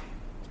like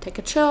take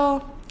a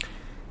chill,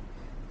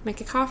 make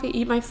a coffee,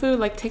 eat my food,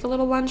 like take a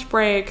little lunch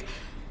break,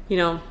 you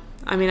know.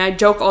 I mean, I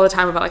joke all the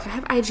time about like, I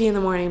have IG in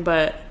the morning,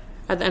 but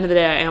at the end of the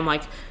day, I am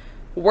like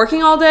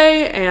working all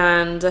day,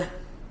 and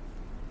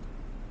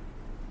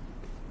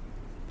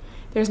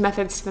there's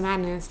methods to the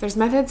madness. There's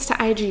methods to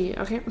IG,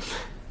 okay?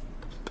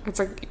 It's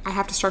like, I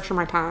have to structure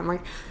my time.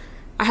 Like,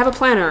 I have a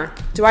planner.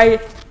 I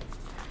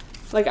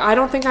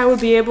don't think I would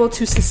be able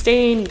to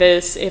sustain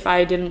this if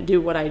I didn't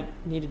do what I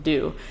need to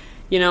do,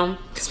 you know?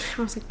 Because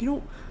I was like,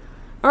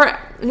 or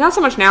not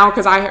so much now,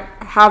 because I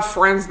have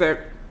friends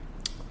that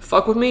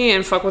fuck with me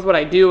and fuck with what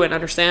I do and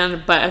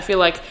understand, but I feel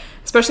like,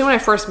 especially when I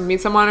first meet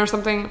someone or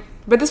something,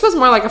 but this was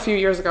more like a few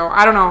years ago.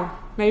 I don't know.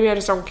 Maybe I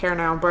just don't care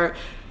now, but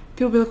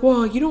people be like,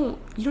 well, you don't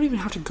even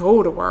have to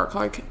go to work.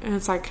 Like, and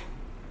it's like,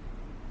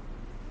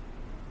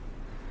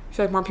 I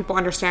feel like more people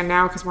understand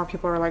now, because more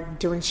people are like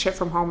doing shit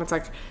from home. It's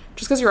like,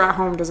 just because you're at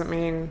home doesn't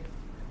mean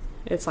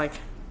it's like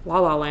la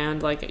la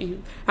land. Like,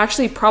 you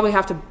actually probably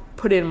have to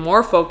put in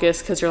more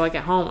focus, because you're like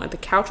at home. Like, the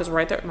couch is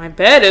right there. My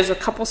bed is a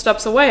couple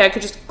steps away. I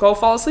could just go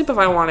fall asleep if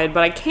I wanted,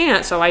 but I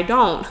can't, so I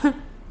don't.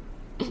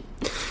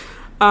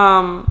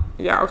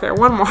 Yeah, okay,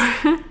 one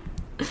more.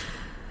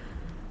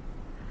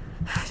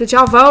 Did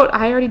y'all vote?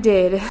 I already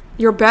did.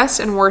 Your best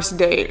and worst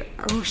date.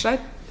 Oh, should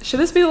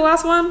this be the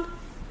last one?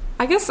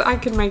 I guess I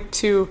could make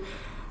two.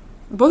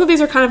 Both of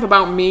these are kind of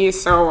about me,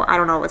 so I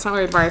don't know. It's not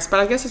really advice, but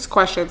I guess it's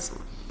questions.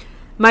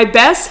 My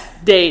best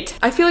date.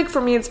 I feel like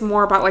for me, it's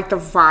more about like the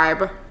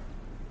vibe.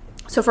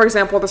 So for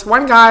example, this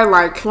one guy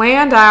like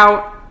planned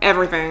out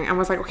everything and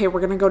was like, okay,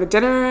 we're going to go to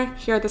dinner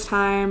here at this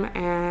time,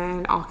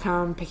 and I'll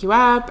come pick you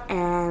up,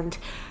 and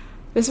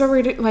this is what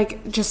we're doing.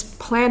 Like, just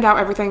planned out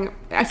everything.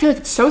 I feel like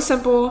it's so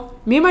simple.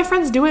 Me and my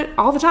friends do it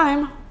all the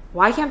time.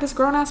 Why can't this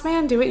grown-ass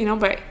man do it, you know?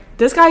 But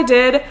this guy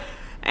did,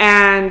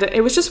 and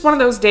it was just one of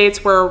those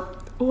dates where,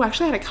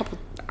 actually I had a couple.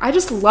 I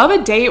just love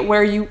a date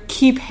where you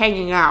keep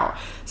hanging out.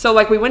 So,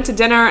 like, we went to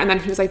dinner, and then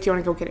he was like, do you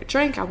want to go get a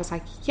drink? I was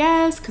like,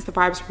 yes, because the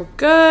vibes were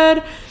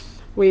good.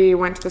 We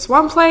went to this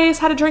one place,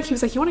 had a drink. He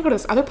was like, you want to go to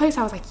this other place?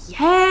 I was like,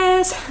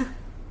 yes.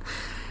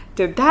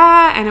 Did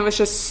that, and it was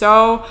just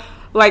so,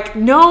 like,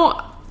 no,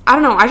 I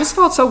don't know. I just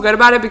felt so good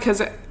about it,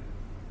 because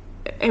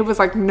it was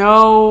like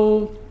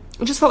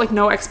it just felt like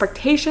no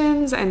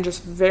expectations, and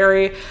just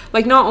very,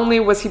 like, not only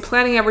was he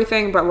planning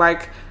everything, but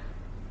like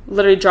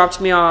literally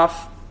dropped me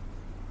off,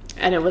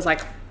 and it was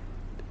like,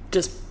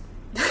 just,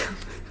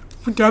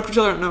 we dropped each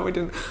other. No, we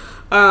didn't.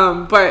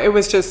 But it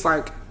was just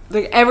like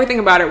everything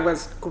about it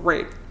was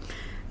great.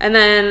 And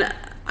then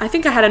I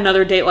think I had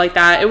another date like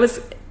that. It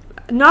was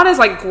not as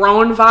like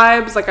grown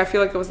vibes. Like, I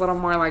feel like it was a little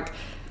more like,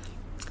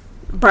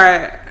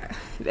 but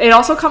it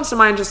also comes to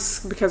mind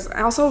just because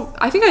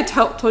I think I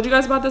told you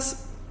guys about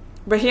this,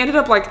 but he ended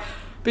up like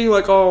being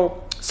like,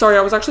 oh, sorry,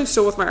 I was actually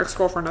still with my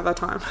ex-girlfriend at that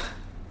time.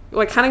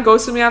 Like, kind of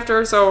ghosted me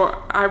after,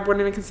 so I wouldn't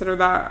even consider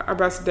that our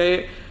best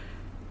date.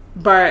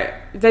 But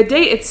the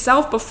date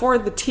itself before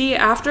the tea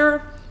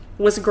after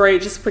was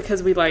great, just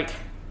because we like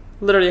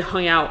literally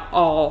hung out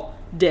all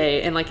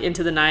day and like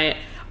into the night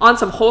on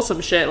some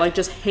wholesome shit, like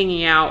just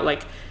hanging out,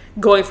 like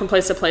going from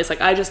place to place.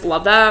 Like, I just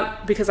love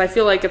that, because I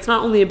feel like it's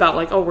not only about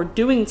like, oh, we're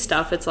doing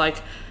stuff. It's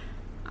like,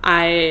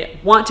 I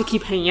want to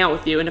keep hanging out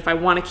with you, and if I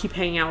want to keep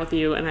hanging out with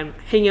you and I'm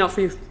hanging out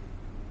for you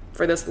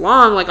for this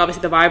long, like,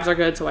 obviously the vibes are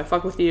good, so I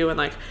fuck with you, and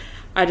like,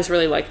 I just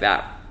really like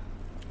that.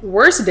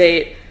 Worst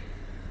date,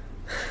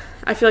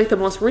 I feel like the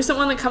most recent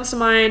one that comes to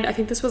mind, I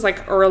think this was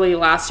like early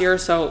last year,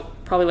 so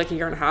probably like a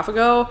year and a half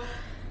ago.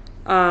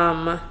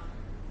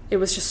 It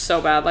was just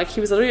so bad. Like,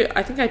 he was literally,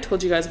 I think I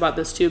told you guys about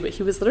this too, but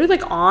he was literally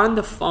like on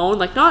the phone,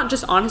 like not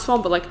just on his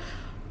phone, but like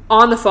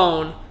on the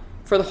phone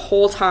for the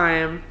whole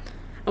time.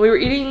 And we were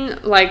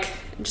eating like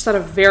just at a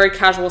very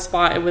casual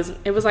spot. It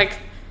was like,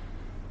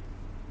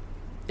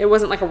 it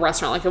wasn't like a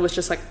restaurant. Like, it was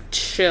just like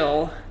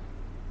chill.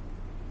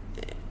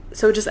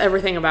 So just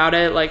everything about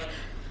it, like,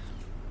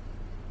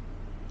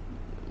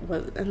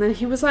 and then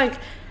he was like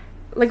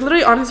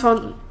literally on his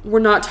phone. We're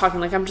not talking.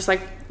 Like, I'm just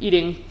like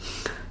eating.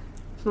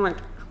 I'm like,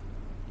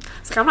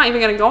 it's like, I'm not even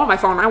gonna go on my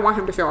phone. I want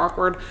him to feel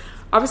awkward.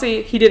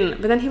 Obviously he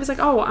didn't, but then he was like,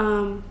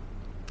 oh,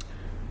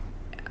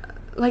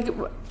 like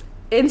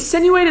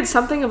insinuated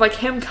something of like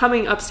him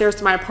coming upstairs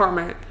to my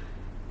apartment,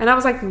 and I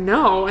was like,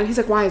 no. And he's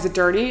like, why, is it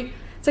dirty?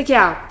 It's like,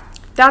 yeah,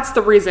 that's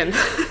the reason.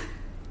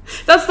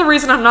 That's the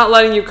reason I'm not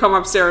letting you come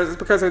upstairs, is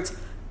because it's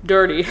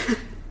dirty.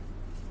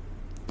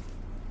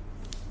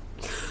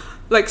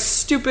 Like,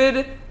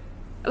 stupid.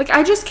 Like,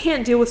 I just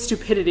can't deal with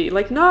stupidity.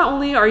 Like, not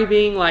only are you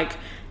being like,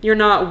 you're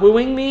not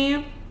wooing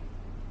me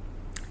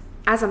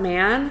as a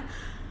man,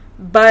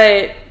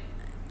 but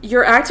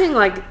you're acting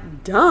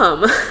like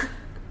dumb.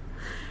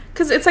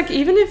 Because it's like,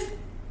 even if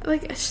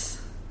like,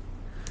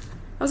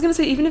 I was gonna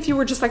say, even if you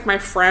were just like my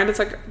friend, it's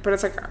like, but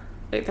it's like,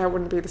 that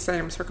wouldn't be the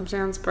same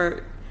circumstance.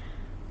 But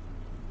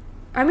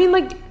I mean,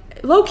 like,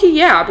 low-key,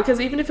 yeah,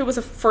 because even if it was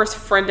a first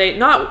friend date,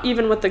 not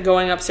even with the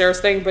going upstairs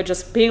thing, but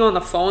just being on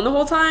the phone the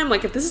whole time,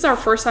 like, if this is our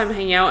first time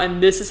hanging out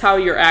and this is how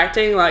you're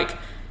acting, like,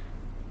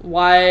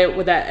 why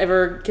would that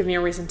ever give me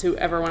a reason to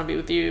ever want to be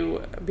with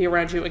you, be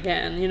around you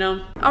again, you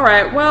know? All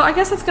right, well, I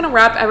guess that's gonna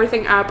wrap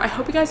everything up. I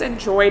hope you guys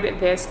enjoyed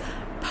this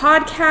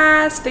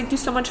podcast. Thank you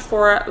so much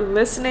for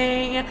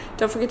listening.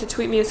 Don't forget to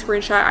tweet me a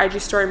screenshot,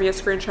 IG story me a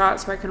screenshot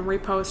so I can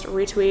repost or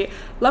retweet.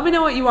 Let me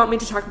know what you want me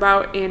to talk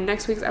about in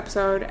next week's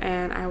episode,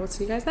 and I will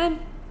see you guys then.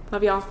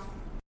 Love y'all.